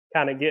and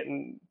kind of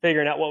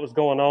figuring out what was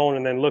going on,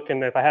 and then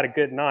looking if I had a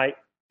good night,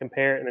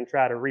 compare it, and then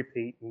try to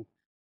repeat. And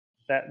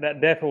that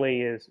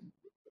definitely is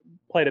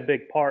played a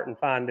big part in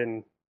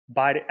finding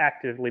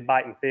actively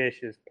biting fish,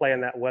 is playing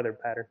that weather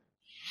pattern.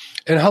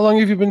 And how long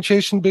have you been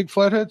chasing big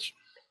flatheads?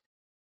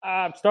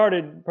 I've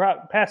started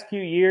past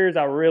few years.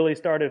 I really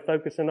started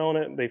focusing on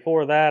it.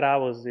 Before that,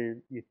 I'd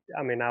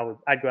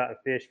go out and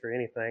fish for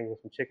anything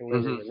with some chicken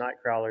lizards and night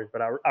crawlers,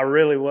 but I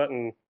really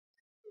wasn't.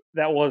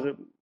 That wasn't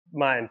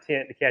my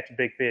intent to catch a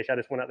big fish. I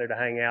just went out there to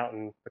hang out,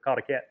 and I caught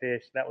a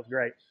catfish. That was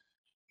great.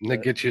 And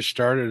that gets you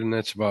started, and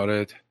that's about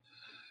it.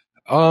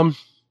 I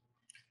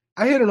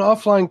had an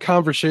offline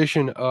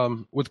conversation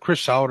with Chris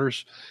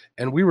Souders,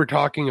 and we were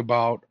talking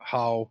about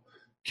how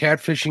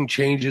catfishing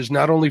changes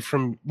not only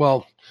from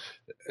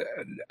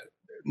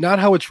not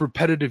how it's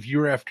repetitive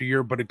year after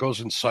year, but it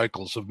goes in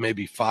cycles of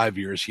maybe 5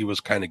 years. He was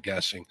kind of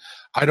guessing.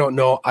 I don't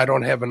know. I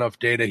don't have enough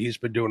data. He's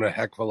been doing a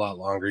heck of a lot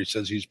longer. He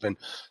says he's been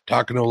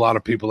talking to a lot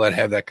of people that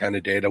have that kind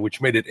of data,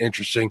 which made it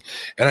interesting.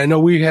 And I know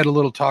we had a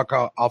little talk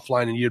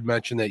offline, and you'd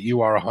mentioned that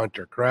you are a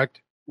hunter,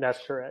 correct? That's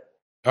correct.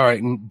 All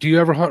right. And do you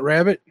ever hunt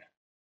rabbit?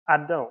 I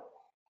don't.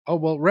 Oh,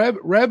 well,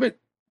 rabbit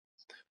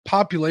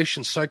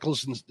population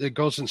cycles, and it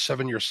goes in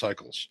 7 year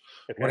cycles.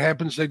 Okay. What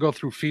happens? They go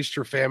through feast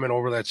or famine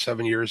over that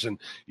 7 years, and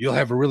you'll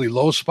have a really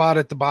low spot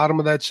at the bottom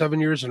of that 7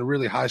 years and a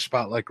really high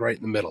spot like right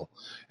in the middle,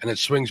 and it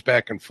swings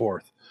back and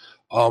forth.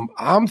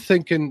 I'm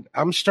thinking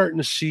I'm starting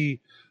to see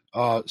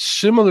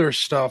similar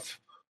stuff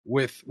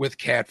with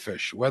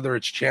catfish, whether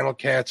it's channel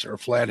cats or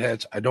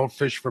flatheads. I don't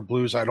fish for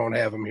blues. I don't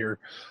have them here.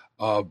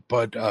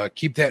 But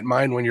keep that in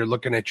mind when you're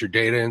looking at your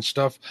data and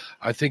stuff.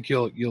 I think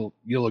you'll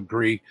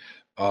agree.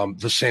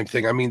 The same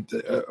thing. I mean,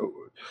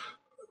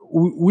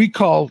 we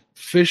call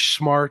fish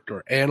smart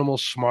or animal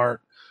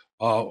smart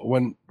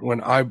when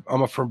I'm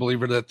a firm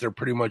believer that they're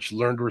pretty much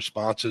learned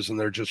responses and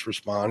they're just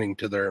responding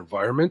to their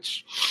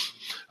environments.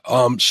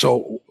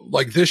 So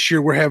like this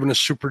year, we're having a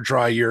super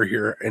dry year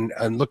here,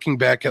 and looking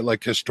back at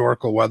like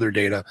historical weather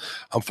data,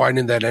 I'm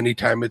finding that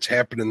anytime it's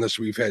happened in this,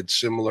 we've had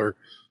similar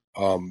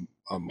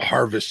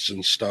harvests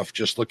and stuff,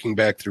 just looking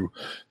back through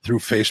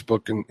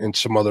Facebook and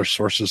some other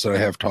sources that I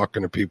have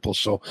talking to people.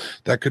 So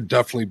that could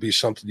definitely be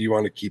something you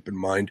want to keep in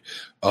mind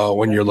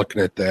when you're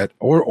looking at that.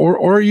 Or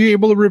are you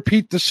able to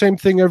repeat the same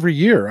thing every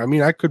year? I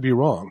mean, I could be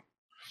wrong.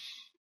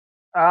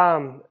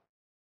 I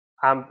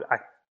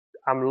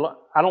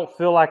don't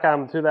feel like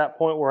I'm to that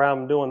point where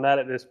I'm doing that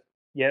at this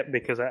yet,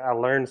 because I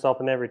learn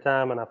something every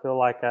time, and I feel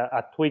like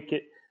I tweak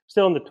it.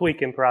 Still in the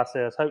tweaking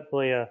process.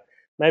 Hopefully,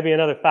 maybe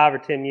another 5 or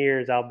 10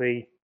 years I'll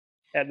be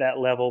at that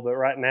level, but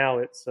right now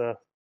it's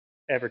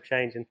ever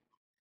changing.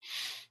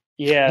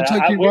 Yeah,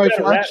 like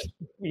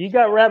you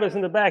got rabbits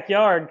in the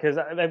backyard because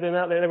they've been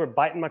out there. They were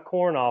biting my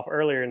corn off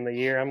earlier in the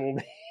year.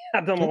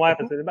 I told my wife,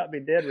 I said, there about to be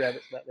dead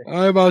rabbits back there.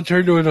 I'm about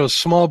turned into a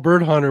small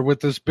bird hunter with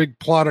this big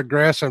plot of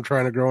grass I'm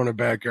trying to grow in the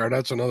backyard.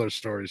 That's another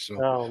story.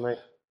 So, oh man,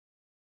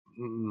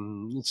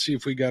 let's see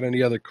if we got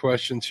any other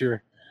questions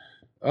here.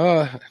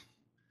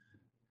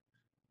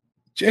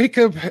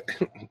 Jacob,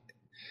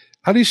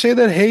 how do you say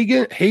that?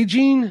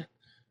 Hagin?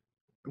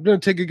 I'm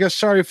going to take a guess.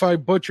 Sorry if I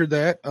butchered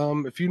that.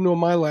 If you know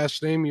my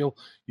last name, you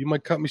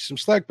might cut me some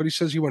slack, but he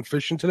says he went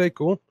fishing today.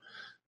 Cool.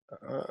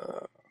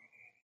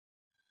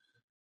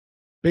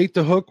 Bait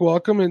the Hook,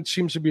 welcome. It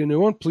seems to be a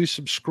new one. Please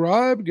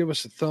subscribe. Give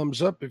us a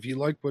thumbs up if you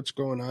like what's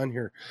going on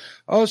here.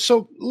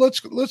 So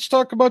let's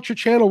talk about your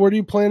channel. Where do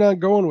you plan on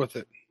going with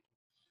it?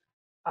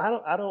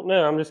 I don't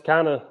know. I'm just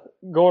kind of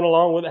going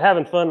along with it,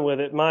 having fun with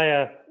it.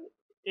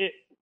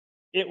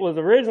 It was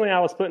originally I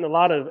was putting a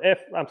lot of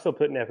I'm still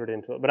putting effort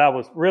into it, but I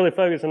was really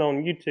focusing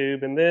on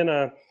YouTube, and then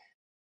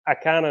I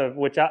kind of,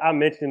 which I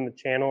mentioned in the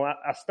channel,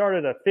 I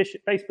started a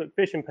Facebook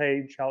fishing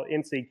page called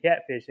NC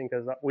Catfishing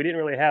because we didn't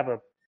really have a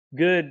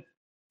good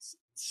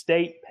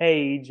state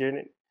page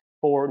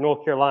for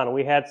North Carolina.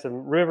 We had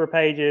some river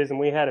pages, and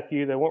we had a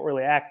few that weren't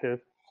really active,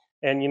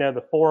 and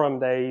the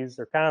forum days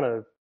are kind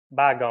of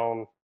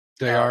bygone.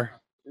 They are.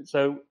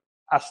 So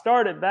I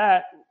started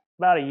that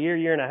about a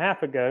year and a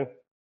half ago.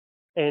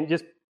 And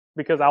just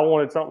because I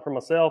wanted something for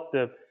myself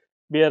to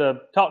be able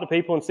to talk to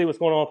people and see what's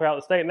going on throughout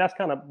the state. And that's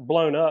kind of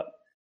blown up.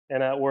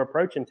 And we're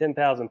approaching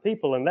 10,000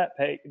 people in that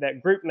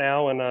group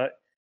now. And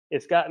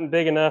it's gotten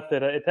big enough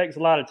that it takes a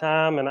lot of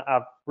time. And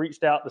I've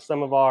reached out to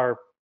some of our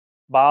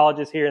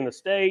biologists here in the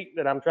state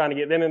that I'm trying to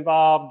get them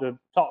involved to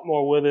talk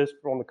more with us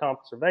on the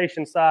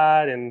conservation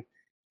side. And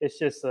it's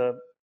just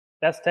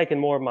that's taken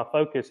more of my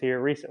focus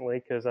here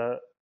recently because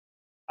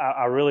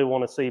I really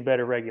want to see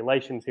better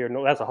regulations here.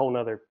 No, that's a whole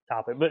nother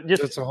topic, but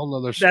just that's a whole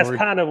nother story. That's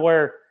kind of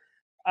where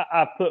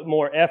I put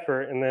more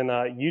effort, and then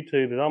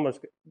YouTube has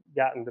almost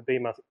gotten to be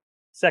my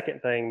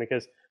second thing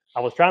because I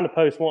was trying to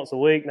post once a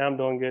week. Now I'm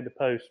doing good to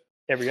post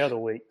every other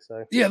week.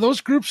 So yeah, those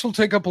groups will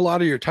take up a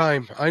lot of your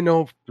time. I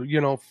know,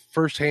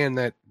 firsthand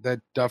that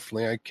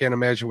definitely. I can't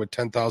imagine with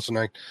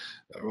 10,000.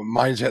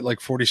 Mine's at like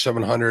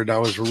 4,700. I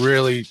was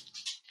really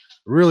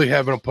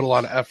having to put a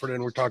lot of effort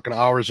in. We're talking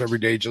hours every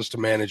day just to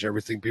manage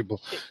everything.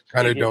 People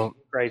kind of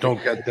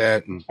don't get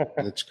that, and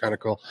it's kind of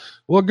cool.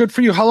 Well, good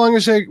for you. How long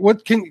is it?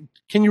 What can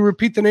you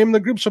repeat the name of the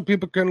group so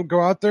people can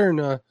go out there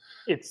and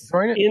it's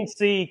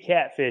NC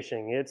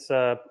Catfishing. It's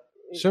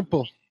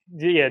simple.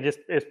 Yeah,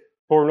 it's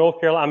for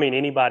North Carolina. I mean,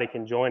 anybody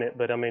can join it,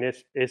 but I mean,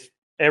 it's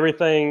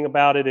everything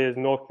about it is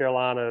North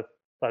Carolina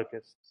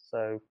focused.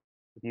 So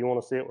if you want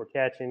to see what we're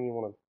catching, you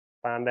want to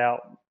find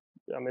out.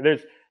 I mean,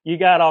 you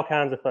got all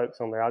kinds of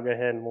folks on there. I'll go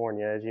ahead and warn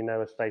you, as you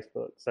know, it's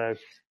Facebook. So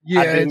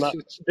yeah, I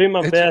do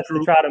my best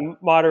to try to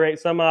moderate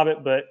some of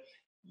it, but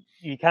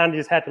you kind of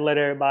just have to let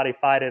everybody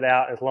fight it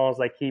out as long as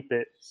they keep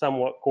it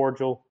somewhat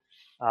cordial.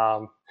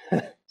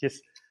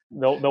 Just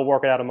they'll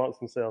work it out amongst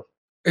themselves.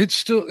 It's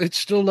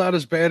still not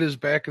as bad as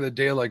back in the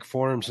day, like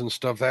forums and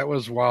stuff. That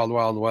was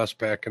wild west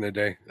back in the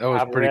day. That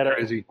was pretty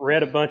crazy.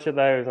 Read a bunch of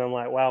those. I'm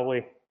like, wow,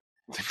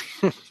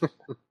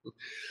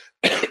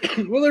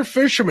 Well, they're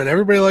fishermen.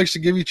 Everybody likes to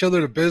give each other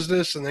the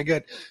business, and they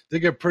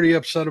get pretty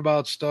upset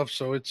about stuff.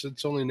 So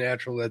it's only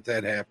natural that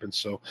that happens.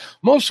 So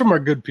most of them are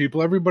good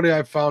people. Everybody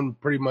I've found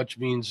pretty much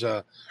means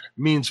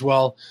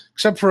well,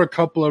 except for a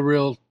couple of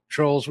real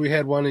trolls. We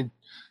had one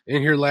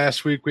in here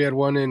last week. We had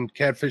one in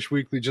Catfish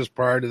Weekly just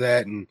prior to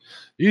that, and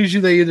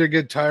usually they either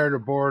get tired or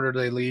bored, or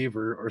they leave,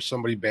 or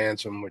somebody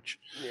bans them,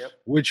 Yep.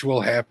 which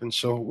will happen.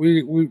 So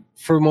we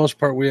for the most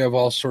part we have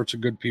all sorts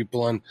of good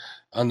people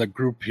on the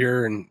group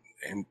here, and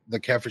the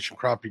Catfish and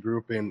Crappie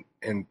group, and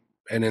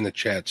in the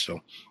chat.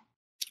 So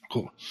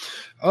cool.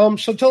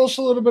 So tell us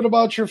a little bit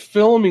about your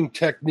filming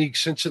technique,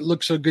 since it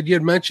looks so good. You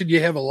had mentioned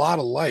you have a lot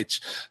of lights.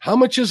 How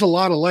much is a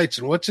lot of lights,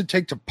 and what's it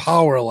take to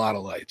power a lot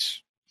of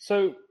lights?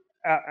 So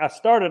I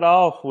started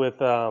off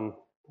with I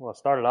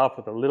started off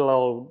with a little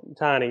old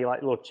tiny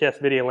like little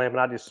chest video lamp,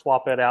 and I just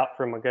swap it out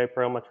from my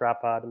GoPro, my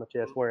tripod, and my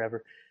chest,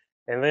 wherever.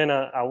 And then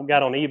I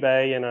got on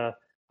eBay and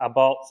I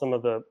bought some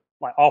of the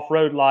like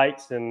off-road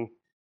lights and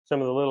some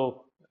of the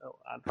little,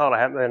 I thought I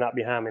had, they're not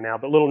behind me now,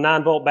 but little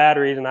 9-volt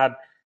batteries, and I'd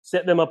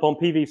set them up on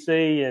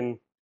PVC and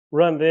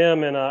run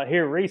them. And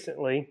here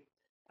recently,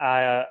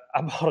 I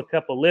bought a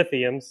couple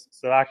lithiums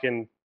so I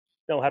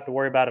don't have to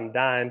worry about them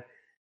dying.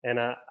 And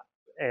I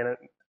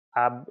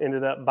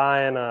ended up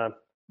buying a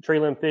Tree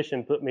Limb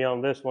Fishing put me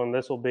on this one.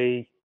 This will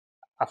be,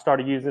 I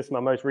started using this in my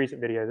most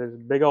recent videos. There's a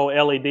big old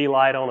LED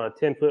light on a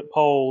 10-foot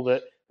pole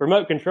that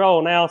remote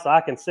control now, so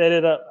I can set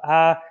it up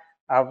high.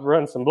 I've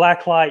run some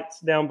black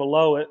lights down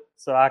below it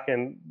so I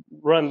can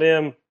run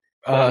them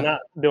when I'm not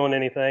doing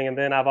anything. And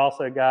then I've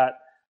also got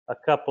a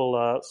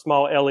couple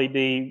small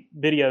LED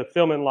video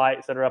filming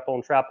lights that are up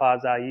on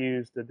tripods I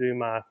use to do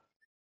my,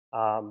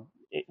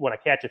 when I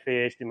catch a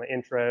fish, do my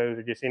intros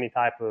or just any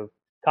type of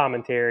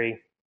commentary.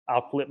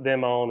 I'll flip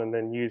them on and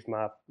then use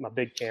my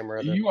big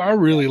camera. You are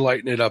really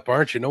lighting it up,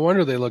 aren't you? No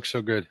wonder they look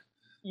so good.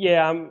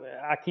 Yeah,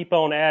 I keep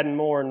on adding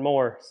more and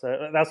more.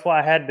 So that's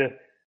why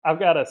I've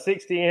got a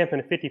 60 amp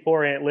and a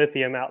 54 amp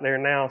lithium out there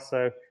now.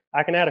 So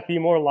I can add a few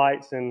more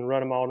lights and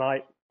run them all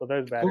night with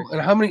those batteries. Cool.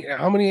 And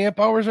how many amp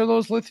hours are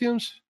those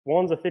lithiums?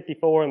 One's a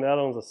 54 and the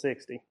other one's a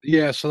 60.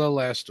 Yeah, so they'll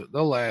last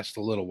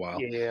a little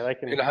while. Yeah, they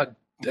can.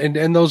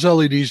 And those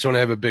LEDs don't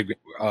have a big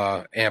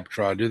amp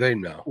draw, do they?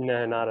 No,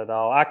 not at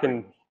all.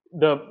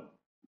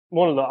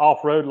 One of the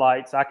off-road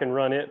lights, I can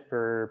run it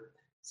for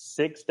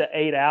 6 to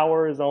 8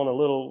 hours on a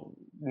little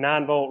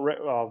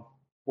 9-volt,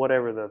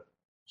 whatever the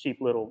cheap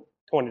little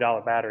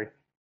 $20 battery.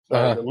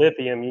 So the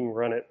lithium, you can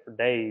run it for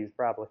days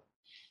probably.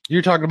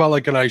 You're talking about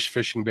like an ice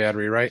fishing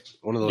battery, right?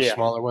 One of those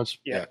smaller ones.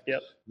 Yeah.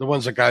 Yep. The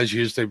ones that guys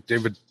use, they've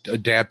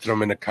adapted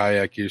them into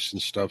kayak use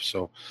and stuff.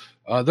 So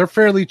they're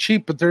fairly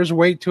cheap, but there's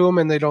weight to them,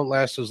 and they don't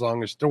last as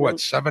long as they're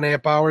 7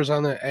 amp hours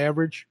on the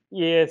average.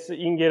 Yeah, so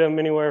you can get them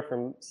anywhere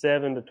from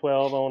 7 to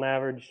 12 on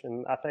average,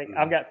 and I think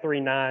I've got 3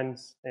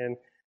 9s, and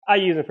I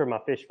use them for my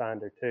fish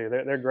finder too.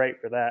 They're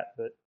great for that.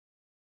 But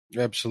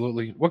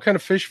absolutely, what kind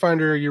of fish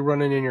finder are you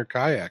running in your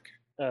kayak?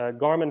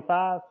 Garmin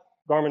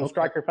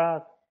Striker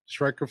 5.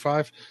 Striker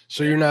 5.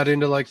 So you're not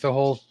into like the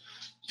whole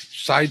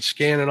side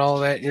scan and all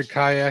of that in your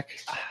kayak?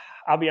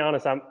 I'll be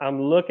honest,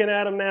 I'm looking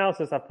at them now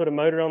since I put a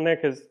motor on there,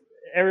 because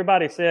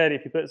everybody said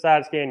if you put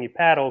side scan, you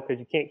paddle, because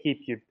you can't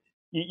keep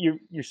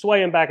you're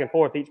swaying back and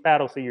forth each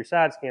paddle, so your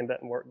side scan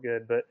doesn't work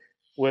good. But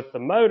with the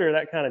motor,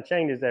 that kind of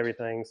changes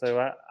everything.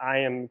 So I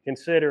am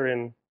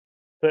considering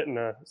getting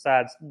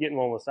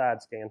one with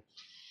side scan.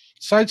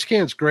 Side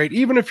scan's great.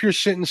 Even if you're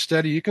sitting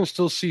steady, you can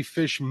still see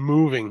fish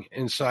moving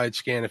in side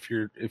scan if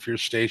you're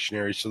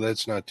stationary. So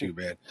that's not too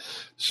bad.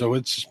 So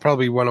it's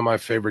probably one of my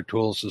favorite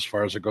tools as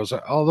far as it goes.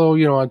 Although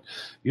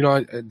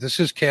this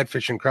is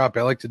catfish and crappie.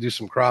 I like to do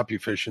some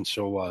crappie fishing.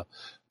 So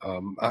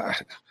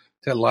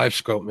that live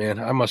scope, man,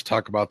 I must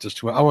talk about this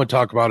too. I won't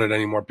talk about it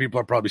anymore. People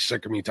are probably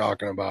sick of me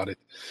talking about it.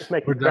 Just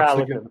make me cry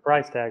looking at the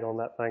price tag on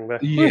that thing, though.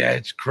 Yeah,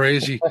 it's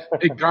crazy.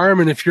 Hey,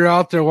 Garmin, if you're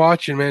out there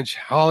watching, man,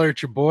 holler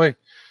at your boy.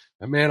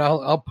 Man,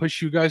 I'll push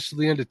you guys to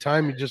the end of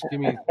time and just give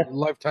me a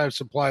lifetime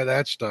supply of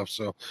that stuff.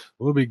 So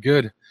we'll be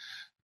good.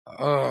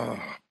 Oh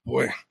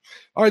boy.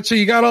 All right. So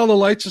you got all the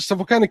lights and stuff.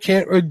 What kind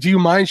of do you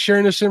mind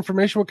sharing this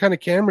information? What kind of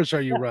cameras are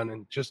you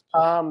running? Just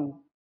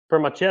for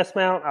my chest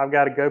mount, I've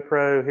got a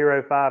GoPro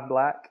Hero 5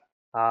 Black.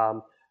 I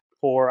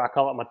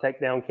call it my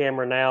takedown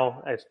camera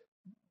now.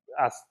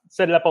 I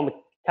set it up on the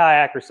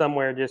kayak or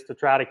somewhere just to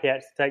try to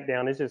catch the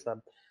takedown. It's just a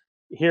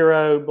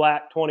Hero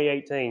Black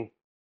 2018.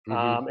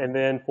 And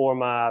then for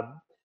my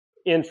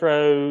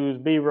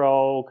intros,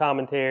 B-roll,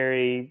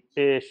 commentary,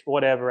 fish,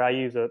 whatever, I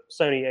use a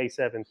Sony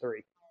A7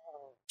 III.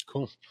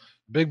 Cool.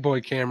 Big boy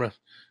camera.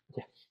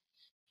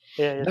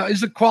 Yeah. Now,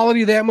 is the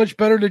quality that much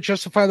better to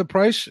justify the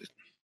price?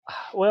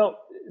 Well,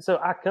 so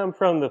I come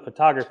from the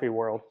photography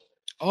world.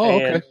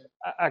 Oh, okay.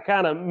 I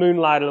kind of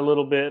moonlighted a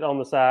little bit on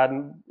the side,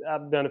 and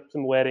I've done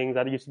some weddings.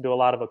 I used to do a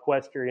lot of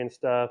equestrian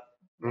stuff,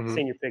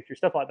 senior pictures,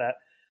 stuff like that.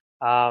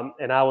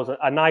 And I was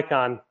a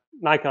Nikon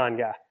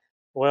guy.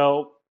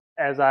 Well,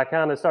 as I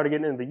kind of started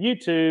getting into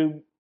YouTube,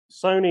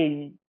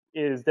 Sony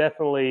is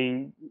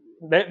definitely,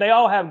 they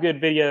all have good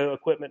video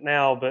equipment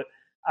now, but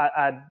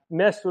I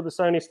messed with the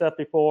Sony stuff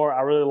before.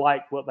 I really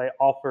liked what they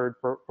offered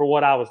for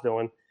what I was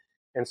doing.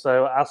 And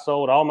so I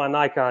sold all my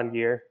Nikon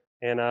gear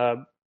and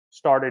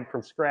started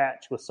from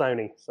scratch with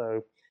Sony.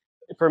 So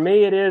for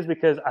me, it is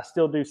because I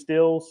still do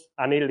stills.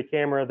 I needed a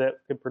camera that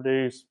could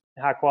produce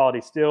high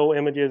quality still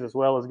images as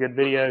well as good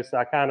videos. So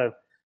I kind of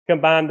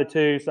combined the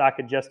two so I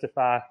could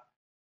justify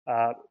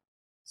uh,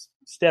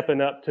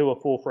 stepping up to a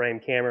full frame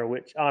camera,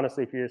 which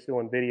honestly, if you're just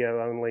doing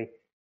video only,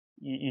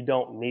 you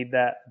don't need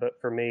that. But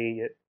for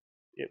me,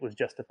 it was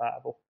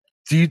justifiable.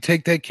 Do you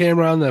take that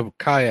camera on the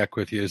kayak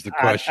with you? Is the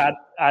question.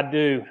 I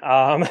do.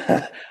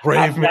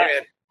 Brave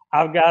man.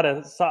 I've got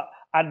a.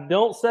 I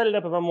don't set it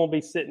up if I'm going to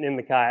be sitting in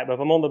the kayak, but if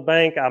I'm on the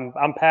bank,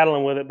 I'm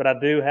paddling with it. But I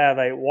do have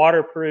a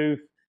waterproof,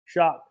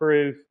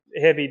 shockproof,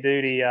 heavy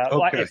duty.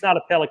 Like it's not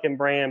a Pelican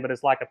brand, but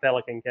it's like a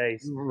Pelican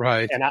case,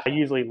 right? And I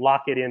usually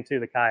lock it into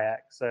the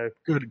kayak. So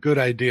good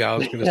idea. I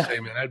was going to say,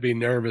 man, I'd be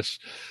nervous.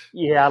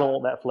 Yeah, I don't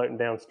want that floating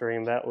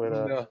downstream. That would.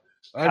 No.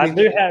 I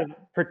do have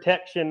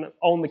protection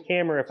on the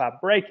camera if I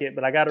break it,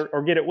 but I got to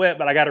or get it wet,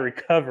 but I got to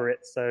recover it.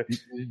 So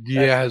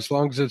yeah, as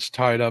long as it's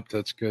tied up,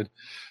 that's good.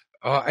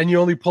 And you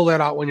only pull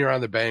that out when you're on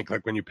the bank,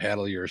 like when you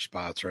paddle your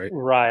spots, right?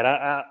 Right.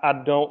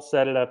 I don't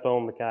set it up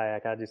on the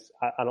kayak. I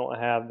don't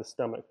have the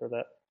stomach for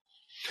that.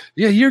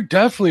 Yeah, you're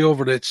definitely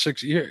over that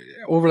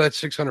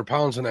 600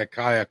 pounds in that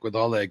kayak with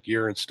all that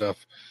gear and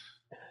stuff.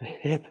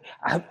 I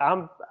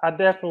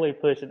definitely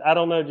push it. I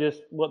don't know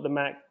just what the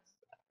max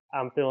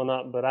I'm filling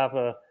up, but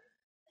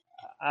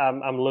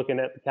I'm looking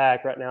at the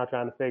kayak right now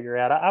trying to figure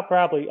out. I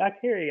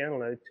carry, I don't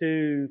know,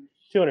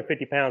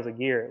 250 pounds of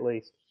gear at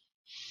least.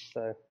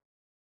 So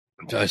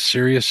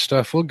serious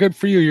stuff. Well, good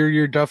for you.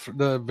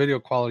 The video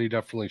quality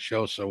definitely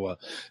shows. So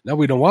now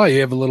we know why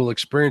you have a little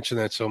experience in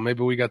that. So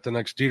maybe we got the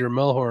next Dieter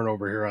Melhorn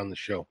over here on the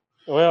show.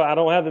 Well, I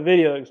don't have the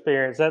video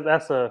experience.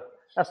 That's a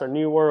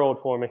new world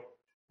for me.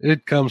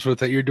 It comes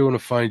with it. You're doing a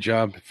fine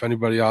job. If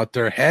anybody out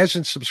there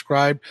hasn't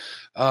subscribed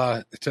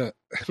to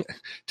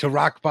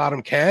Rock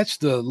Bottom Cats,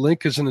 the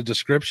link is in the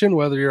description,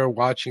 whether you're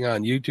watching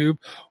on YouTube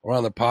or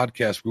on the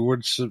podcast. We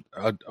would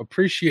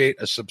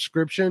appreciate a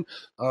subscription.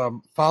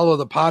 Follow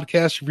the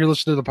podcast. If you're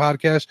listening to the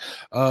podcast,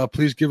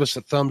 please give us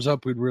a thumbs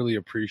up. We'd really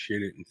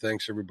appreciate it. And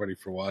thanks, everybody,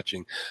 for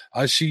watching.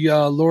 I see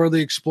Laura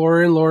the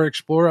Explorer in. Laura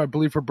Explorer, I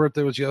believe her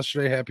birthday was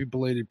yesterday. Happy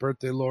belated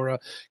birthday, Laura.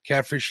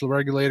 Catfish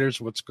Regulators,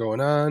 what's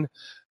going on?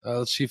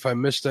 Let's see if I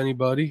missed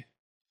anybody.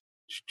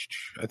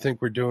 I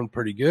think we're doing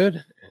pretty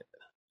good.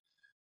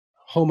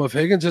 Home of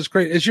Higgins, that's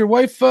great. Is your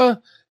wife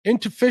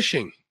into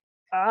fishing?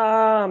 She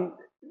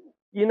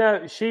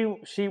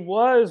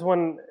was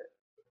when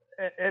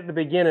at the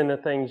beginning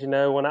of things.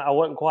 When I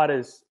wasn't quite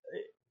as.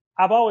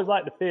 I've always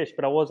liked to fish,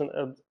 but I wasn't,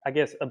 I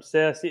guess,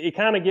 obsessed. It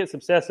kind of gets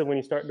obsessive when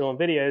you start doing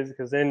videos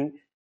because then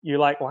you're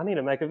like, well, I need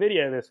to make a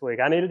video this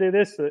week. I need to do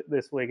this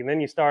week, and then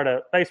you start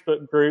a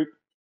Facebook group.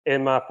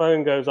 And my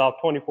phone goes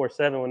off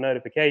 24/7 with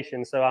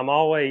notifications. So I'm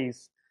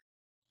always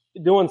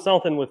doing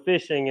something with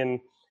fishing, and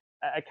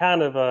I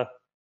kind of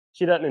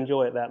she doesn't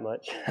enjoy it that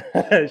much.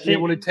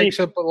 When it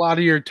takes up a lot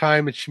of your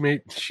time, she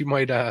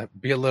might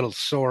be a little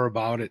sore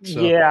about it.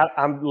 So yeah,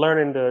 I'm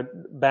learning to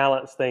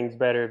balance things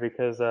better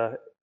because I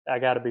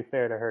got to be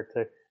fair to her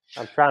too.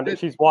 I'm trying to.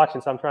 She's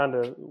watching, so I'm trying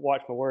to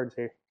watch my words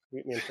here.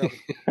 Get me in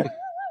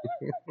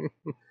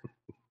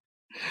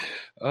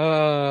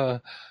trouble.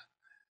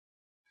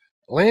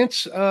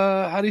 Lance,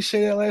 how do you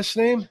say that last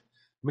name?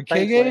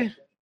 McKagan?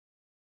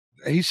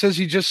 He says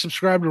he just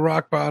subscribed to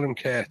Rock Bottom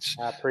Cats.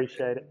 I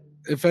appreciate it.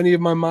 If any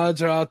of my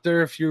mods are out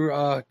there, if you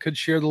could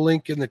share the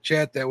link in the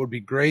chat, that would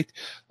be great.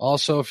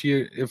 Also,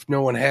 if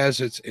no one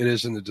has it, it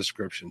is in the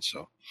description.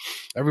 So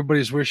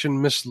everybody's wishing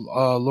Miss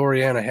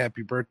Lorianne a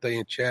happy birthday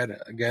in chat.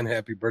 Again,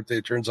 happy birthday.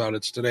 It turns out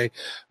it's today.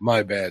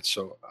 My bad.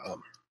 So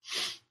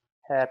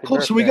happy cool.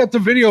 birthday. So we got the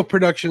video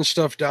production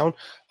stuff down.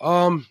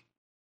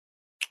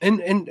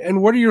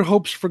 And what are your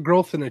hopes for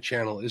growth in the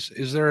channel?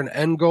 Is there an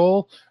end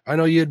goal? I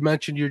know you had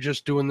mentioned you're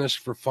just doing this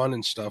for fun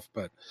and stuff,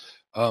 but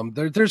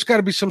there's got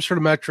to be some sort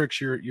of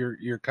metrics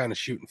you're kind of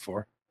shooting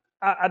for.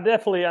 I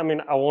definitely. I mean,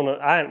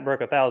 I haven't broke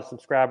 1,000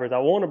 subscribers. I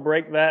want to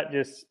break that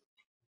just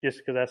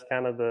because that's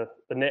kind of the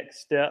next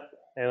step,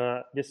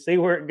 and just see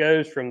where it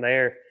goes from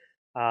there.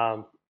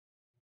 I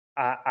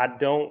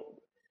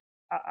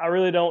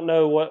really don't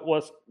know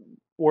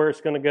where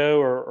it's going to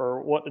go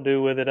or what to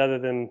do with it other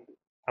than.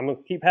 I'm gonna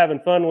keep having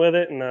fun with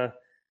it, and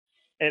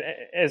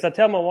as I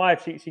tell my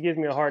wife, she gives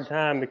me a hard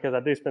time because I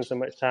do spend so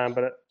much time.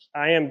 But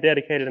I am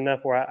dedicated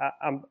enough where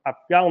I've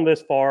gone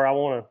this far. I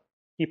want to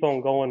keep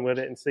on going with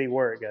it and see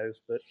where it goes.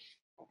 But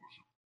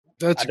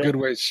that's a good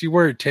way. See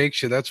where it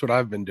takes you. That's what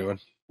I've been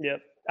doing.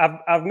 Yep,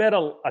 I've met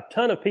a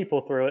ton of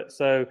people through it,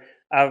 so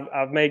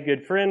I've made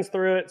good friends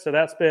through it. So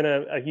that's been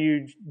a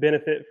huge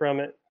benefit from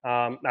it.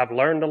 I've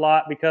learned a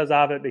lot because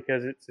of it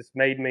because it's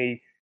made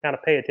me kind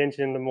of pay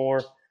attention to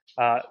more.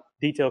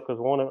 Detail because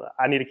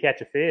I need to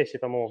catch a fish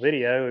if I'm on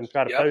video and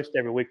try to post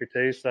every week or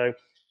two. So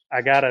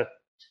I gotta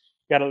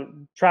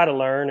try to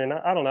learn, and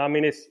I don't know. I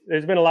mean,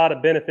 there's been a lot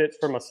of benefits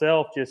for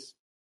myself just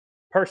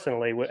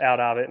personally out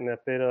of it, and if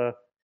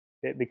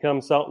it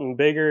becomes something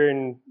bigger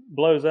and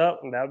blows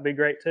up, and that would be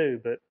great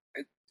too. But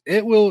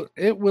it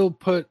will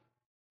put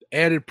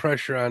added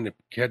pressure on to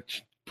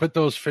put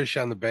those fish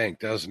on the bank,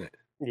 doesn't it?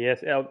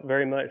 yes,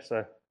 very much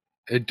so.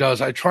 It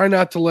does. I try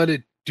not to let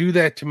it do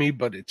that to me,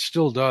 but it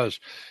still does.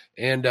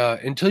 And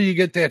until you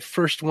get that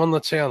first one,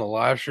 let's say on the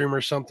live stream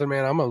or something,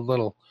 man, I'm a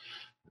little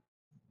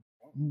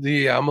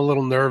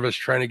nervous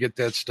trying to get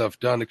that stuff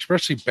done,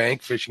 especially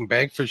bank fishing.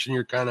 Bank fishing,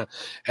 you're kind of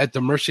at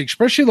the mercy,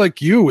 especially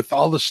like you with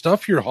all the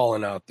stuff you're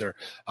hauling out there.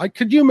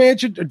 Could you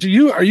imagine?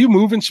 Are you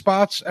moving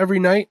spots every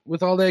night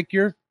with all that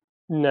gear?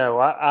 No,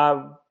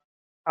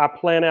 I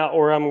plan out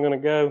where I'm going to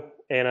go,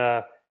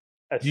 and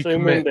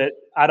assuming that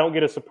I don't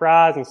get a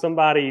surprise and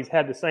somebody's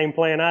had the same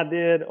plan I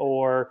did,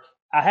 or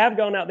I have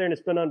gone out there and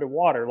it's been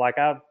underwater. Like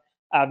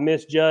I've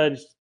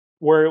misjudged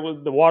where it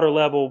was the water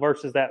level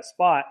versus that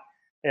spot,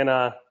 and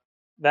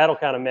that'll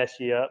kind of mess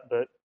you up.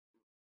 But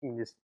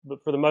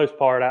for the most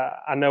part,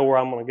 I know where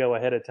I'm going to go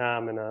ahead of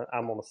time, and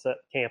I'm going to set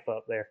camp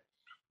up there.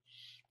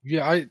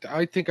 Yeah,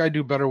 I think I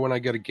do better when I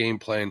get a game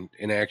plan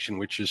in action,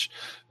 which is,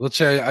 let's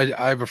say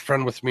I have a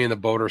friend with me in the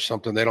boat or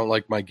something. They don't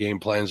like my game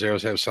plans. They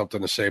always have something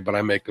to say, but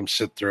I make them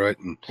sit through it,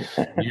 and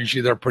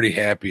usually they're pretty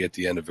happy at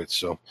the end of it.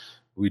 So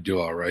we do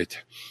all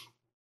right.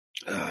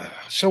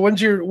 So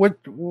when's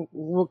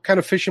what kind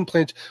of fishing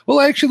plans?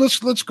 Well, actually,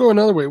 let's go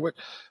another way. What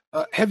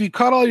have you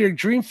caught all your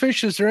dream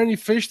fish? Is there any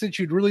fish that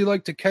you'd really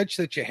like to catch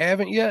that you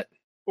haven't yet?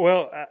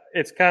 Well,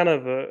 it's kind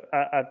of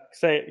I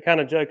say it kind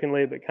of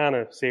jokingly, but kind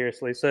of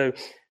seriously. So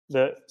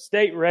the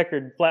state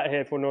record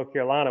flathead for North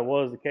Carolina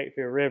was the Cape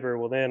Fear River.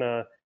 Well, then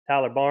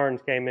Tyler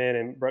Barnes came in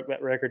and broke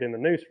that record in the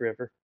Neuse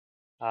River.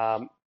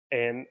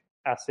 And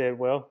I said,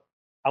 well,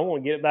 I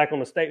want to get it back on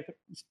the state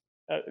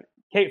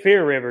Cape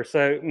Fear River.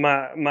 So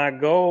my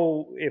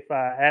goal, if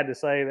I had to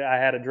say that I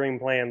had a dream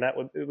plan,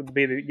 it would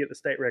be to get the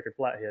state record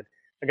flathead.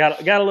 I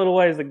got a little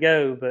ways to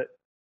go, but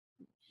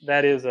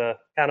that is a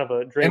kind of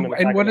a dream.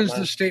 And what is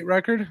the state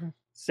record?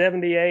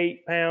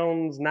 78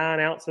 pounds, 9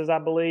 ounces, I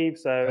believe.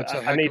 So that's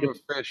a heck of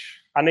a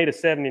fish. I need a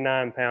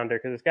 79 pounder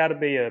because it's got to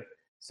be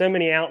so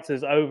many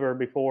ounces over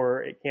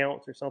before it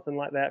counts or something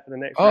like that for the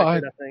next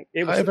record. I think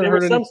it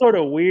was some sort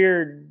of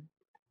weird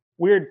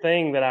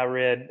thing that I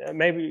read.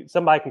 Maybe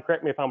somebody can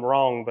correct me if I'm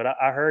wrong, but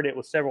I heard it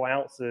was several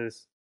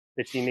ounces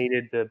that you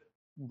needed to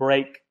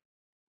break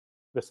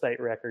the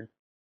state record.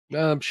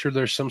 I'm sure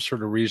there's some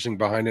sort of reasoning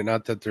behind it.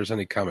 Not that there's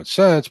any common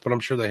sense, but I'm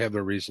sure they have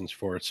their reasons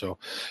for it. So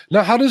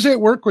now, how does that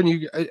work when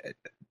you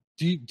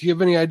do you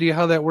have any idea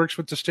how that works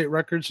with the state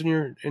records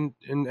in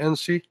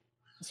NC?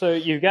 So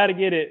you've got to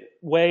get it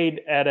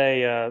weighed at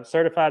a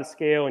certified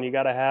scale, and you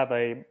got to have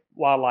a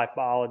wildlife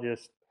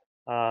biologist.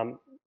 I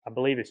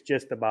believe it's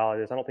just a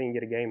biologist. I don't think you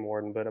can get a game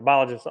warden, but a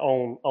biologist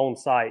on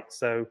site.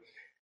 So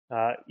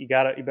you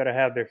better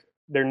have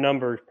their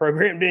numbers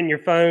programmed in your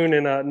phone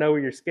and know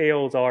where your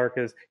scales are,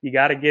 because you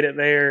got to get it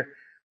there.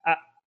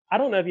 I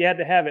don't know if you had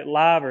to have it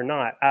live or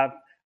not.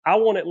 I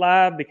want it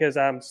live because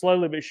I'm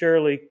slowly but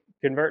surely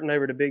converting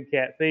over to Big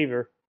Cat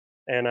Fever,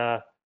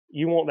 and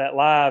you want that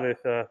live if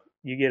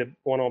you get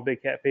one on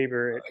Big Cat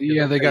Fever.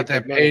 Yeah, they got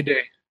that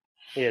payday.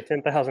 Yeah,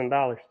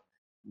 $10,000.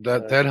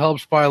 That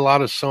helps buy a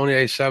lot of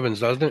Sony A7s,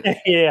 doesn't it?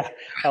 Yeah,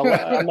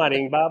 I might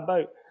even buy a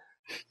boat.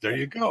 There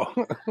you go.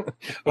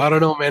 I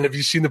don't know, man. Have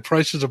you seen the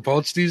prices of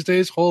boats these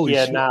days? Holy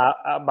shit. Yeah,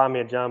 I'll buy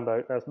me a John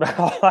boat. That's about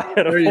all I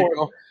can afford. There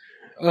you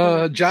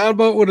go. John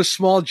boat with a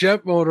small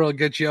jet motor will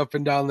get you up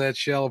and down that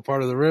shallow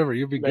part of the river.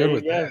 You'll be good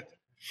with that.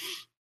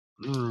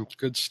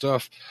 Good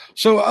stuff.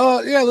 So,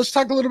 let's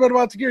talk a little bit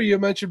about the gear. You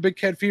mentioned Big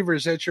Cat Fever.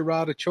 Is that your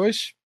rod of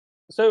choice?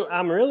 So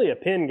I'm really a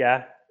pin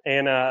guy,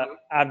 and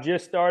I've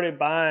just started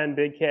buying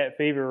Big Cat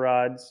Fever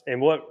rods.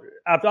 And what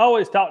I've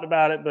always talked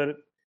about it, but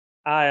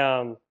I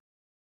didn't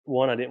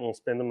want to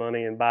spend the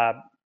money and buy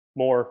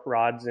more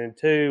rods, and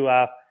two,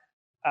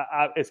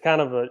 it's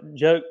kind of a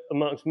joke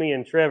amongst me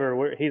and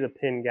Trevor. He's a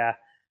pin guy,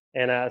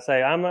 and I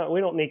say we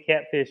don't need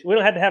catfish. We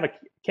don't have to have a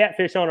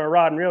catfish on our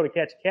rod and reel to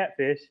catch a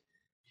catfish.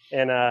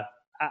 And I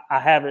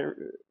haven't.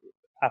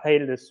 I've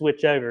hated to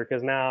switch over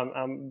because now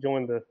I'm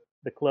joined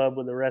the club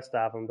with the rest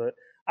of them. But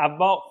I've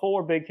bought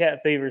 4 Big Cat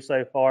Fevers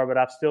so far, but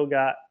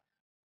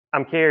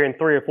I'm carrying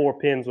 3 or 4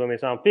 pins with me,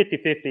 so I'm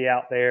 50-50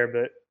 out there.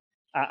 But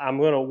I'm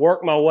going to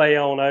work my way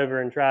on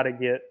over and try to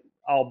get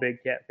all Big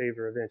Cat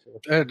Fever eventually.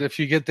 And if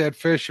you get that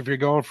fish, if you're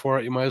going for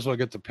it, you might as well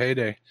get the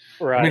payday.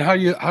 Right. I mean,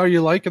 how are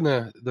you liking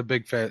the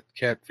Big Fat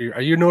Cat Fever?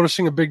 Are you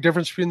noticing a big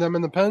difference between them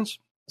and the pens?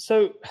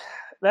 So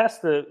that's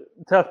the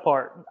tough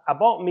part. I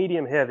bought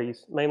medium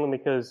heavies mainly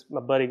because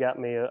my buddy got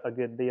me a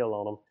good deal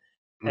on them.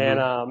 Mm-hmm.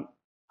 And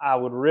I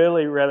would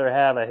really rather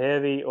have a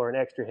heavy or an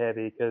extra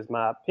heavy because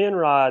my pin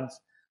rods,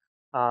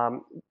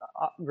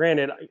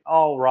 granted,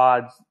 all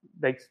rods,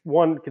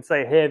 one could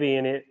say heavy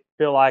and it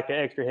feel like an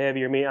extra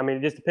heavy or me. I mean,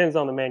 it just depends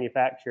on the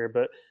manufacturer,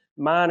 but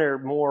mine are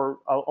more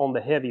on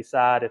the heavy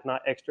side, if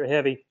not extra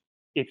heavy,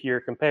 if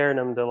you're comparing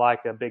them to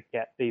like a Big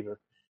Cat Fever.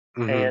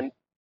 Mm-hmm. And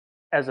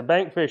as a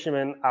bank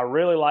fisherman, I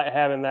really like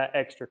having that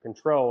extra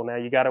control. Now,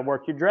 you got to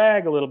work your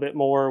drag a little bit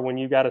more. When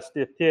you got a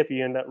stiff tip,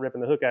 you end up ripping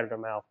the hook out of their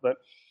mouth. But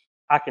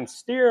I can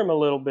steer them a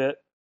little bit.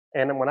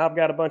 And when I've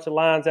got a bunch of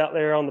lines out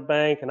there on the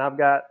bank and I've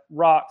got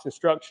rocks and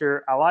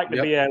structure, I like to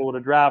Yep. be able to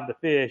drive the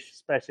fish,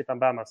 especially if I'm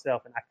by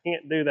myself. And I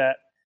can't do that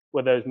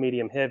with those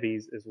medium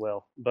heavies as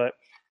well. But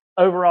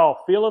overall,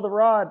 feel of the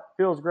rod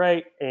feels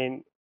great.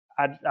 And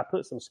I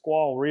put some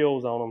Squall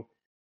reels on them.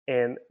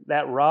 And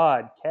that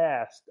rod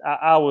cast,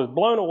 I was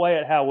blown away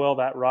at how well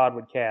that rod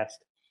would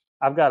cast.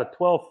 I've got a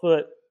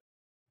 12-foot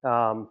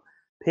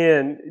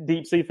pin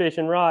deep sea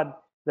fishing rod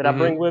that I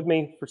bring with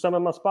me for some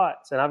of my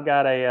spots, and I've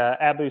got a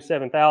Abu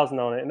 7000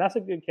 on it, and that's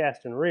a good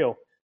casting reel.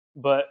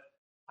 But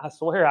I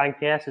swear I can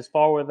cast as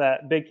far with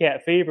that Big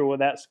Cat Fever with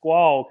that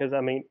Squall, because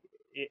I mean,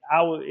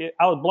 I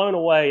was blown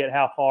away at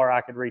how far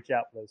I could reach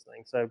out with those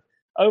things. So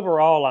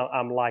overall,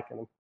 I'm liking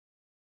them.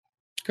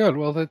 Good.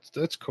 Well,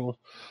 that's cool.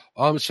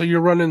 So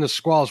you're running the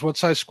Squalls. What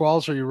size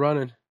Squalls are you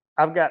running?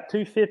 I've got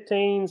two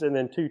 15s and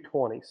then two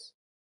 20s.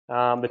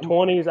 The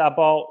 20s I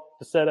bought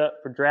to set up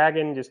for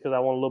dragging just because I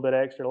want a little bit of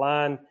extra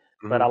line.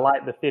 But I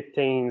like the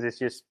 15s. It's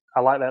just I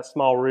like that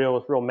small reel.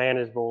 It's real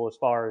manageable as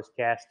far as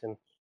casting.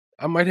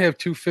 I might have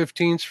two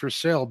 15s for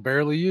sale,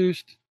 barely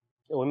used.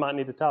 We might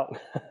need to talk.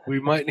 We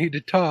might need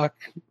to talk.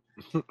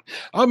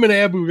 I'm an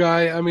Abu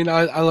guy. I mean,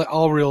 I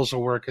all reels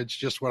will work. It's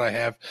just what I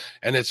have,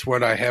 and it's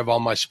what I have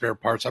all my spare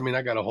parts. I mean,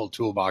 I got a whole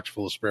toolbox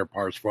full of spare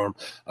parts for them.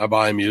 I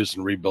buy them used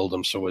and rebuild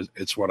them, so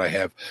it's what I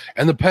have.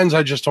 And the pens,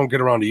 I just don't get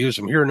around to use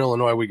them. Here in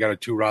Illinois, we got a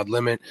 2-rod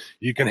limit.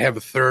 You can have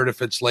a third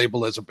if it's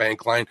labeled as a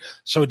bank line,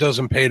 so it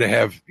doesn't pay to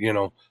have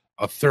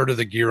a third of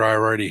the gear I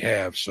already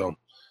have. So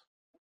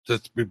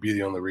that would be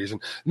the only reason.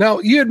 Now,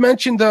 you had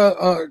mentioned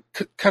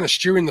kind of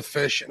steering the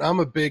fish, and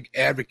I'm a big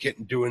advocate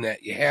in doing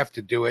that. You have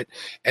to do it,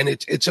 and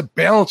it's a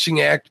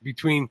balancing act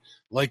between,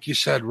 like you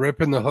said,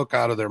 ripping the hook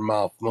out of their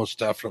mouth, most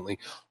definitely.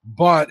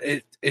 But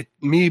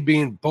me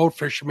being boat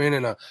fisherman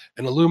in an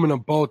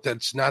aluminum boat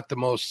that's not the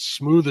most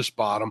smoothest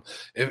bottom,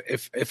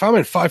 if I'm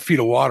in 5 feet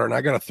of water and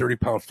I got a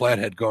 30-pound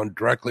flathead going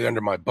directly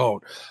under my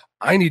boat,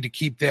 I need to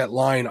keep that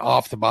line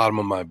off the bottom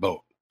of my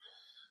boat.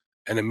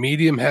 And a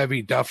medium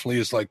heavy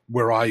definitely is like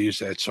where I use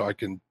that, so I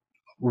can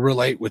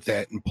relate with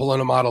that. And pulling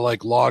them out of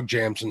like log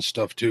jams and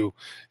stuff too,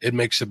 it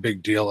makes a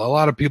big deal. A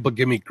lot of people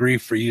give me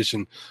grief for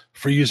using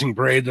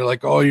braid. They're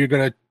like, "Oh, you're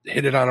gonna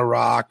hit it on a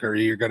rock, or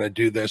you're gonna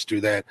do this, do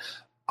that."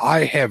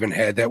 I haven't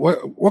had that.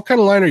 What kind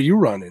of line are you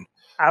running?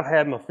 I've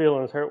had my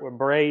feelings hurt with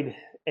braid,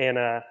 and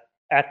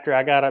after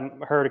I got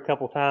them hurt a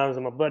couple times,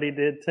 and my buddy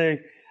did too.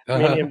 Me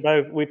and him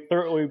both. We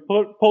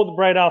pulled the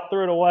braid off,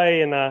 threw it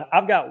away, and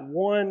I've got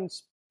one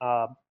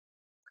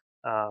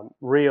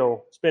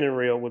spinning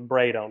reel with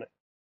braid on it.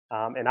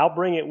 And I'll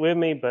bring it with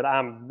me, but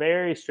I'm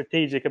very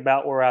strategic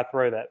about where I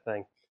throw that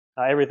thing.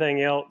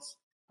 Everything else,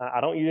 I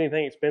don't use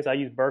anything expensive. I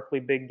use Berkley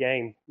Big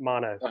Game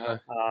Mono.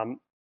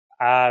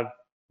 I've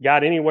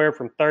got anywhere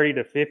from 30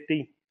 to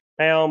 50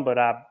 pound, but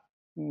I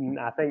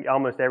think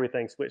almost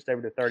everything switched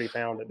over to 30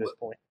 pound at this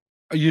point.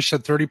 You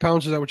said 30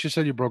 pounds. Is that what you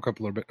said? You broke up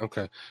a little bit.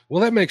 Okay.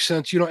 Well, that makes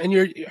sense. And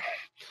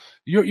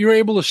you're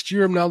able to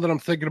steer them now that I'm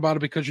thinking about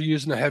it because you're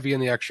using the heavy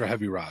and the extra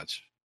heavy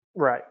rods.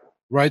 Right.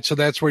 So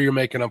that's where you're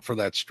making up for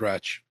that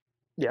stretch.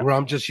 Yeah. Where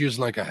I'm just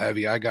using like a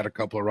heavy. I got a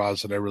couple of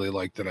rods that I really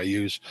like that I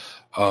use.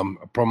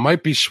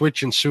 Might be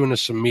switching soon to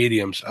some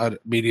medium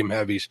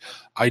heavies.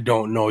 I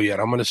don't know yet.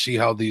 I'm going to see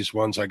how these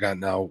ones I got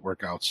now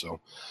work out. So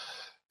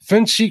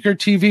Finn Seeker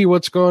TV,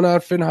 what's going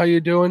on, Finn? How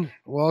you doing?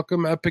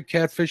 Welcome. Epic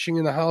Catfishing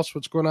in the house.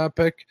 What's going on,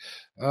 Epic?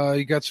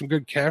 You got some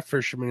good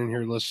catfishermen in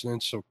here listening.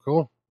 So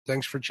cool.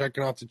 Thanks for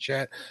checking out the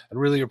chat. I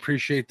really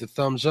appreciate the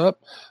thumbs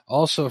up.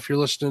 Also, if you're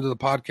listening to the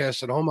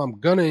podcast at home, I'm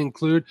going to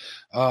include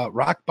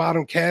Rock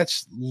Bottom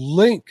Cats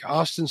link,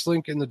 Austin's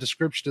link in the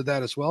description of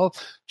that as well.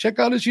 Check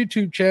out his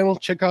YouTube channel.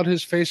 Check out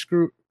his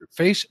Facebook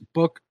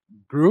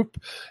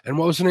group. And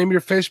what was the name of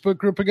your Facebook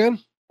group again?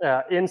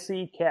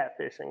 NC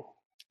Catfishing.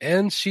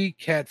 NC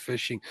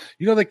Catfishing.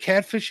 You know that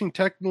catfishing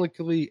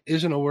technically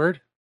isn't a word?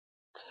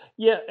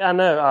 Yeah, I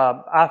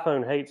know.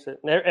 iPhone hates it.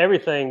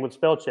 Everything with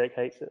spell check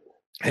hates it.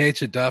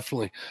 Hates it,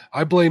 definitely.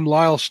 I blame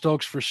Lyle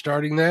Stokes for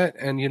starting that.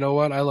 And you know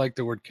what? I like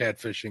the word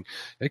catfishing.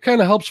 It kind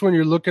of helps when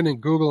you're looking in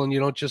Google and you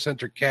don't just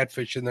enter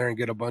catfish in there and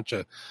get a bunch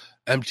of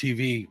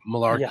MTV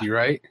malarkey,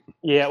 right?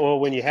 Yeah, well,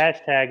 when you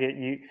hashtag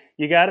it,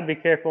 you got to be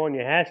careful on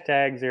your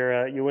hashtags,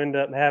 or you end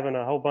up having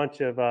a whole bunch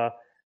of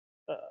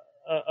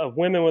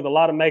women with a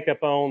lot of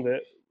makeup on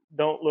that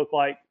don't look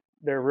like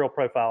their real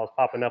profiles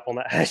popping up on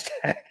that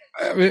hashtag.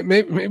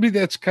 Maybe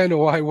that's kind of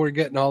why we're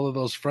getting all of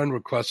those friend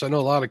requests. I know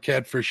a lot of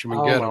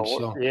catfishermen get them.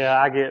 So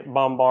yeah, I get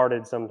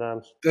bombarded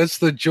sometimes. That's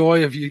the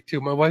joy of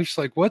YouTube. My wife's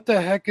like, "What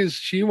the heck is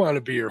she want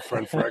to be your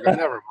friend for?" I go,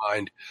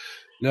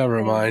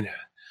 never mind.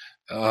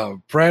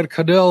 Brad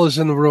Cadell is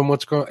in the room.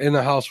 In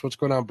the house? What's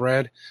going on,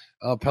 Brad?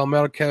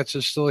 Palmetto Cats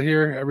is still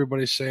here.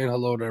 Everybody's saying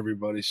hello to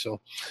everybody.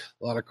 So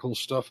a lot of cool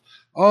stuff.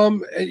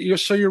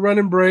 So you're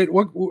running braid.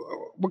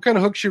 What kind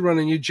of hooks you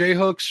running? You J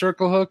hooks,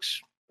 circle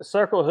hooks?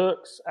 Circle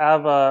hooks.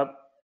 I've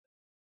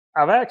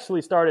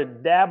actually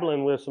started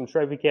dabbling with some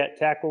Trophy Cat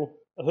tackle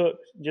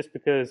hooks just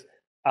because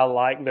I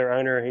like their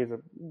owner. He's a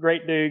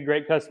great dude,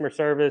 great customer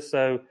service.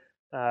 So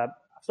I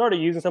started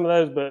using some of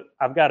those, but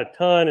I've got a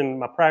ton, and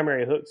my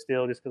primary hook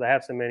still, just because I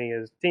have so many,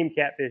 is Team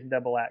Catfish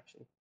double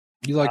action.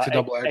 You like the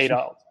double action?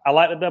 8/0. I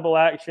like the double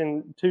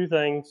action. Two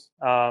things,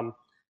 well,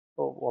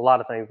 a lot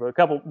of things, but a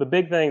couple. The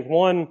big things.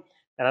 One,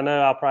 and I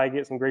know I'll probably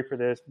get some grief for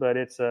this, but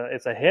it's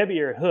a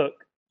heavier hook.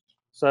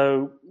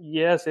 So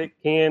yes,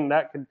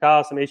 that could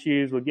cause some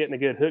issues with getting a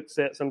good hook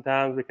set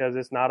sometimes because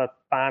it's not a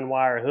fine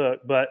wire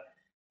hook, but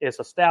it's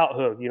a stout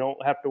hook. You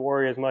don't have to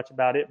worry as much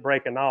about it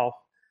breaking off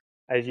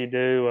as you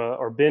do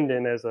or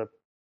bending as a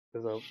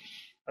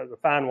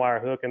fine wire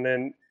hook. And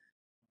then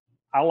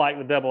I like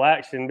the double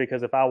action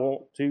because if I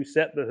want to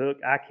set the hook,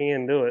 I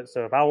can do it.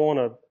 So if I want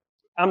to,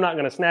 I'm not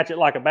going to snatch it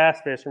like a bass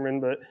fisherman,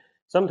 but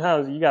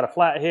sometimes you got a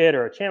flathead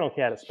or a channel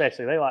cat,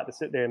 especially, they like to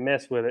sit there and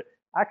mess with it.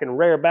 I can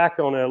rear back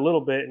on it a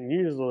little bit and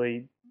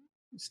usually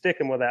stick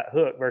them with that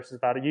hook versus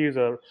if I use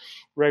a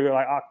regular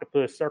like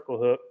octopus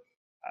circle hook,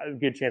 a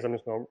good chance I'm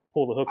just going to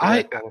pull the hook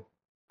away from them.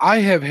 I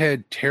have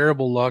had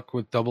terrible luck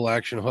with double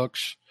action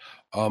hooks.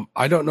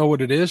 I don't know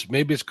what it is.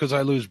 Maybe it's because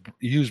I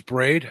use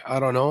braid. I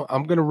don't know.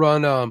 I'm going to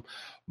run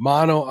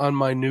mono on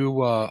my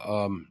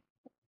new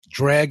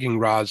dragging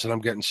rods that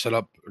I'm getting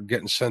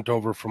sent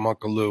over from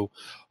Uncle Lou.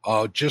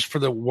 Just for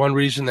the one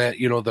reason that,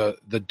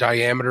 the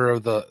diameter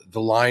of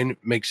the line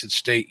makes it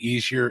stay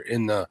easier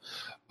in the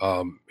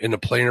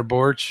planer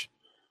boards.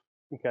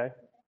 Okay.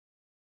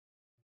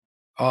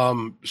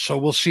 So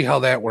we'll see how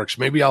that works.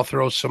 Maybe I'll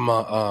throw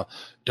some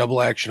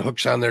double action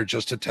hooks on there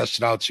just to test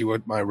it out, see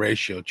what my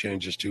ratio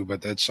changes to.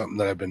 But that's something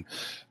that I've been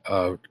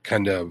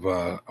kind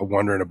of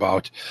wondering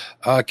about.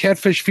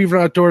 Catfish Fever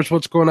Outdoors,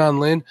 what's going on,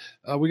 Lynn?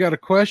 We got a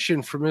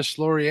question from Miss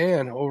Lori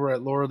Ann over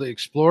at Laura the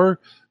Explorer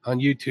on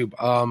YouTube.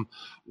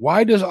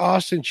 Why does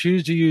Austin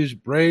choose to use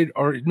braid?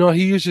 Or no,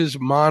 he uses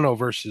mono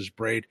versus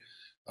braid.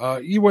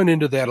 You went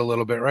into that a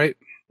little bit, right?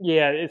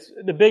 Yeah, it's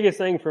the biggest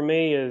thing for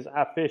me is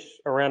I fish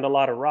around a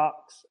lot of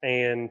rocks,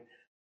 and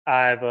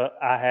I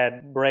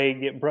had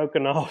braid get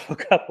broken off a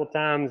couple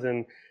times,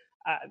 and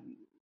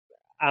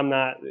I'm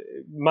not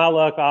my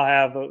luck. I'll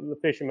have the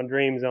fish of my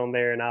dreams on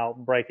there, and I'll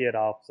break it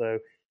off. So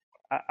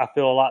I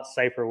feel a lot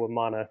safer with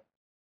mono.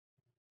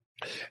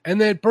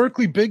 And that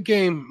Berkley big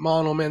game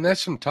mono, man,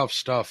 that's some tough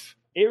stuff.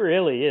 It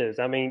really is.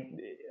 I mean,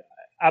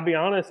 I'll be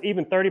honest,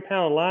 even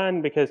 30-pound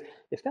line, because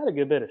it's got a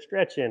good bit of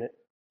stretch in it.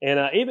 And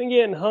even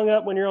getting hung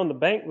up when you're on the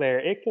bank there,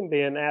 it can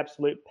be an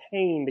absolute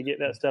pain to get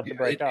that stuff to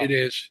break off. It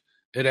is.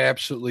 It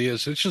absolutely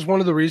is. It's just one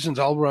of the reasons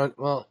I'll run.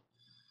 Well,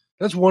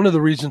 that's one of the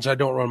reasons I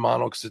don't run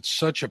mono, because it's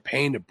such a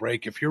pain to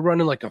break. If you're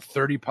running like a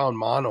 30-pound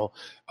mono,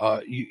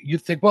 you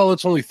think, well,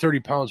 it's only 30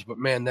 pounds, but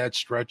man, that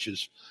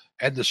stretches.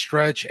 Add the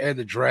stretch, add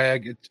the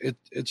drag.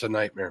 It's a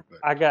nightmare. But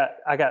I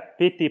got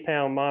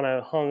 50-pound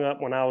mono hung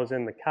up when I was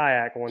in the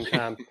kayak one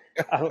time.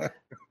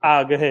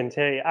 I'll go ahead and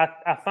tell you,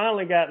 I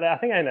finally got that. I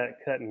think I ended up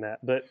cutting that,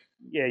 but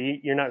yeah,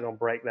 you're not going to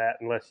break that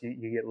unless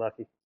you get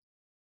lucky.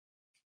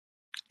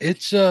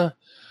 It's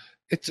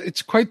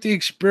quite the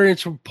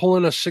experience of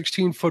pulling a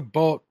 16-foot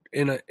boat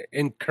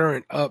in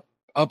current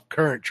up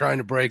current trying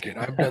to break it.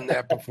 I've done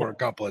that before a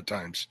couple of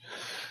times.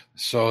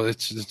 So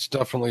it's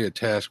definitely a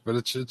task, but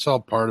it's all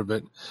part of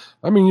it.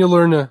 I mean, you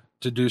learn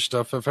to do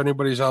stuff. If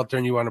anybody's out there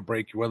and you want to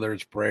break, whether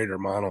it's braid or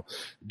mono,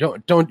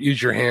 don't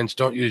use your hands,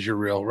 don't use your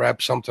reel.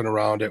 Wrap something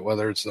around it,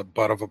 whether it's the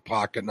butt of a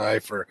pocket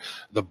knife or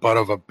the butt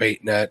of a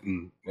bait net,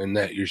 and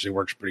that usually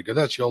works pretty good.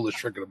 That's the oldest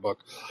trick in the book.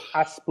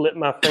 I split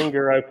my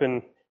finger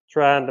open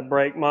trying to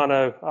break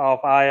mono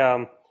off.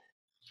 I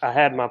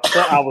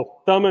was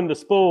thumbing the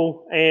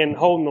spool and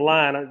holding the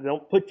line.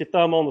 Don't put your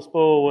thumb on the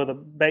spool with a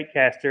bait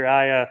caster.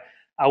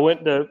 I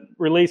went to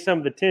release some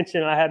of the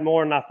tension. I had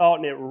more than I thought,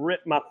 and it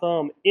ripped my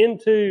thumb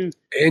into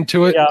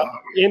it.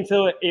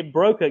 Into it. It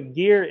broke a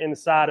gear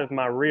inside of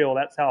my reel.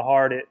 That's how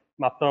hard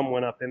my thumb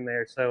went up in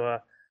there. So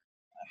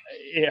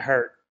it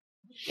hurt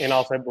and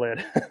also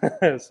bled.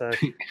 So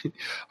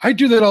I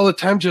do that all the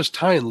time, just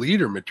tying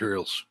leader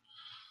materials.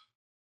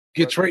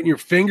 Gets right in your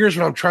fingers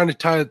when I'm trying to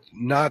tie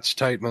knots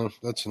tight, man.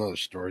 That's another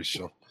story.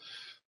 So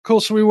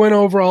cool. So we went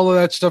over all of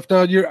that stuff.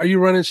 Now, are you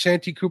running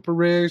Santee Cooper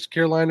rigs,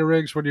 Carolina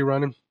rigs? What are you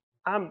running?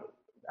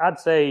 I'd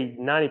say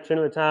 90%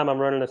 of the time I'm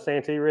running a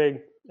Santee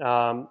rig.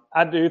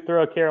 I do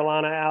throw a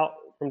Carolina out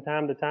from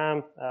time to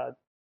time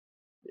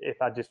if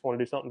I just want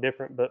to do something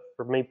different. But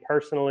for me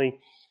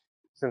personally,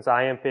 since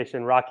I am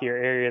fishing rockier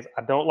areas,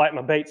 I don't like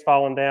my baits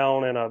falling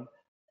down and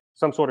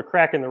some sort of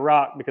crack in the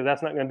rock, because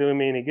that's not going to do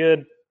me any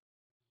good.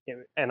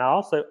 And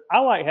I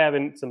like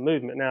having some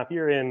movement. Now, if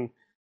you're in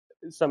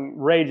some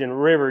raging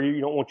river,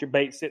 you don't want your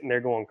bait sitting there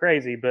going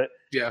crazy. But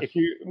if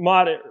you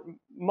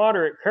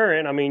moderate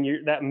current, I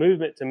mean, that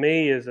movement to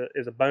me is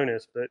a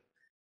bonus. But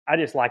I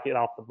just like it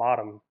off the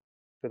bottom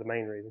for the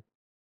main reason.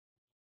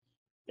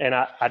 And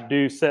I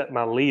do set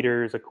my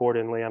leaders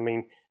accordingly. I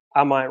mean,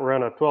 I might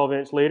run a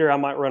 12-inch leader, I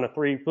might run a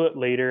 3-foot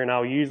leader, and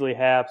I'll usually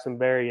have some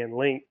varying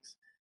lengths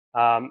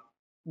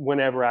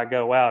whenever I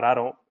go out.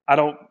 I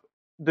don't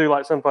do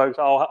like some folks.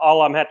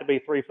 All I'm have to be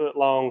 3 foot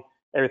long.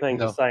 Everything's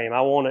the same.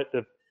 I want it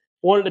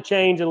to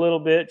change a little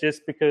bit,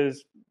 just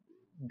because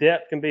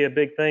depth can be a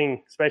big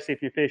thing, especially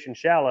if you're fishing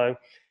shallow.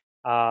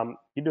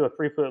 you do a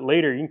 3-foot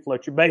leader, you can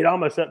float your bait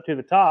almost up to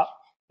the top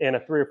in a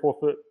 3 or 4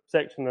 foot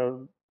section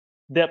of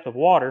depth of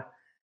water.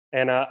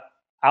 And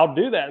I'll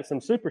do that in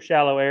some super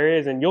shallow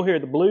areas, and you'll hear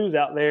the blues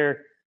out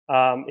there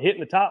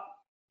hitting the top,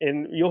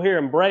 and you'll hear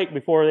them break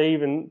before they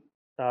even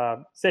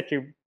set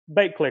your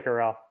bait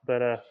clicker off.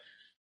 But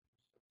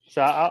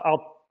so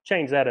I'll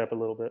change that up a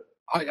little bit.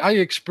 I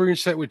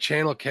experienced that with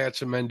channel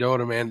cats in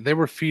Mendota, man. They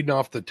were feeding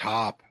off the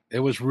top. It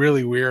was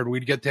really weird.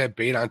 We'd get that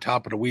bait on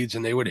top of the weeds,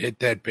 and they would hit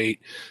that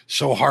bait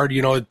so hard.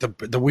 You know,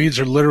 the weeds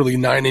are literally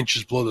 9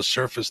 inches below the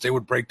surface. They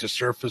would break the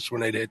surface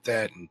when they'd hit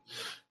that, and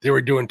they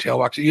were doing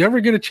tailwalks. You ever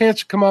get a chance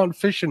to come out and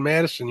fish in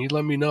Madison, you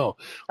let me know.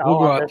 We'll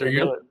go out there.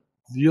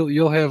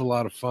 You'll have a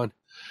lot of fun.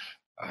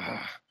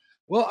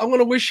 Well, I want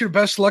to wish you the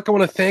best luck. I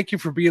want to thank you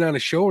for being on the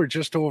show. We're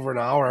just over an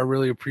hour. I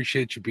really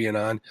appreciate you being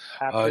on.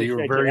 You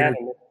were very.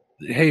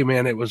 Hey,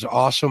 man, it was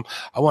awesome.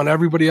 I want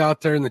everybody out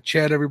there in the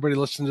chat, everybody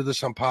listening to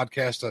this on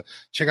podcast,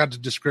 check out the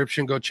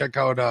description. Go check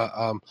out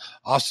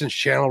Austin's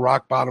channel,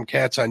 Rock Bottom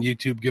Cats on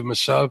YouTube. Give him a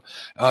sub.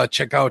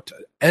 Check out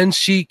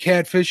NC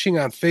Catfishing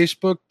on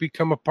Facebook.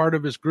 Become a part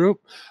of his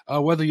group.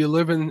 Whether you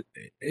live in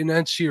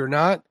NC or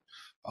not,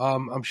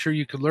 I'm sure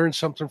you could learn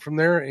something from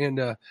there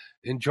and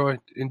enjoy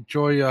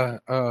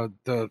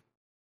the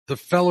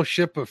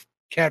fellowship of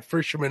cat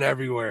fishermen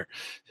everywhere,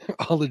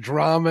 all the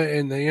drama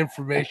and the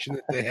information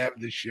that they have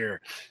to share.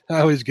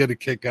 I always get a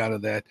kick out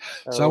of that.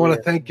 So I want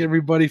to thank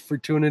everybody for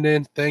tuning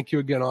in. Thank you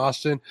again,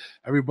 Austin.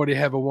 Everybody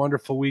have a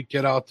wonderful week.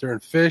 Get out there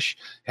and fish.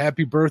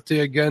 Happy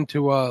birthday again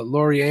to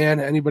Lori Ann.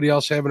 Anybody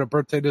else having a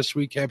birthday this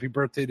week? Happy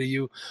birthday to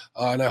you.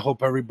 And I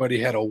hope everybody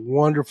had a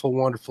wonderful,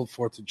 wonderful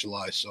 4th of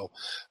July. So,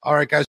 all right, guys.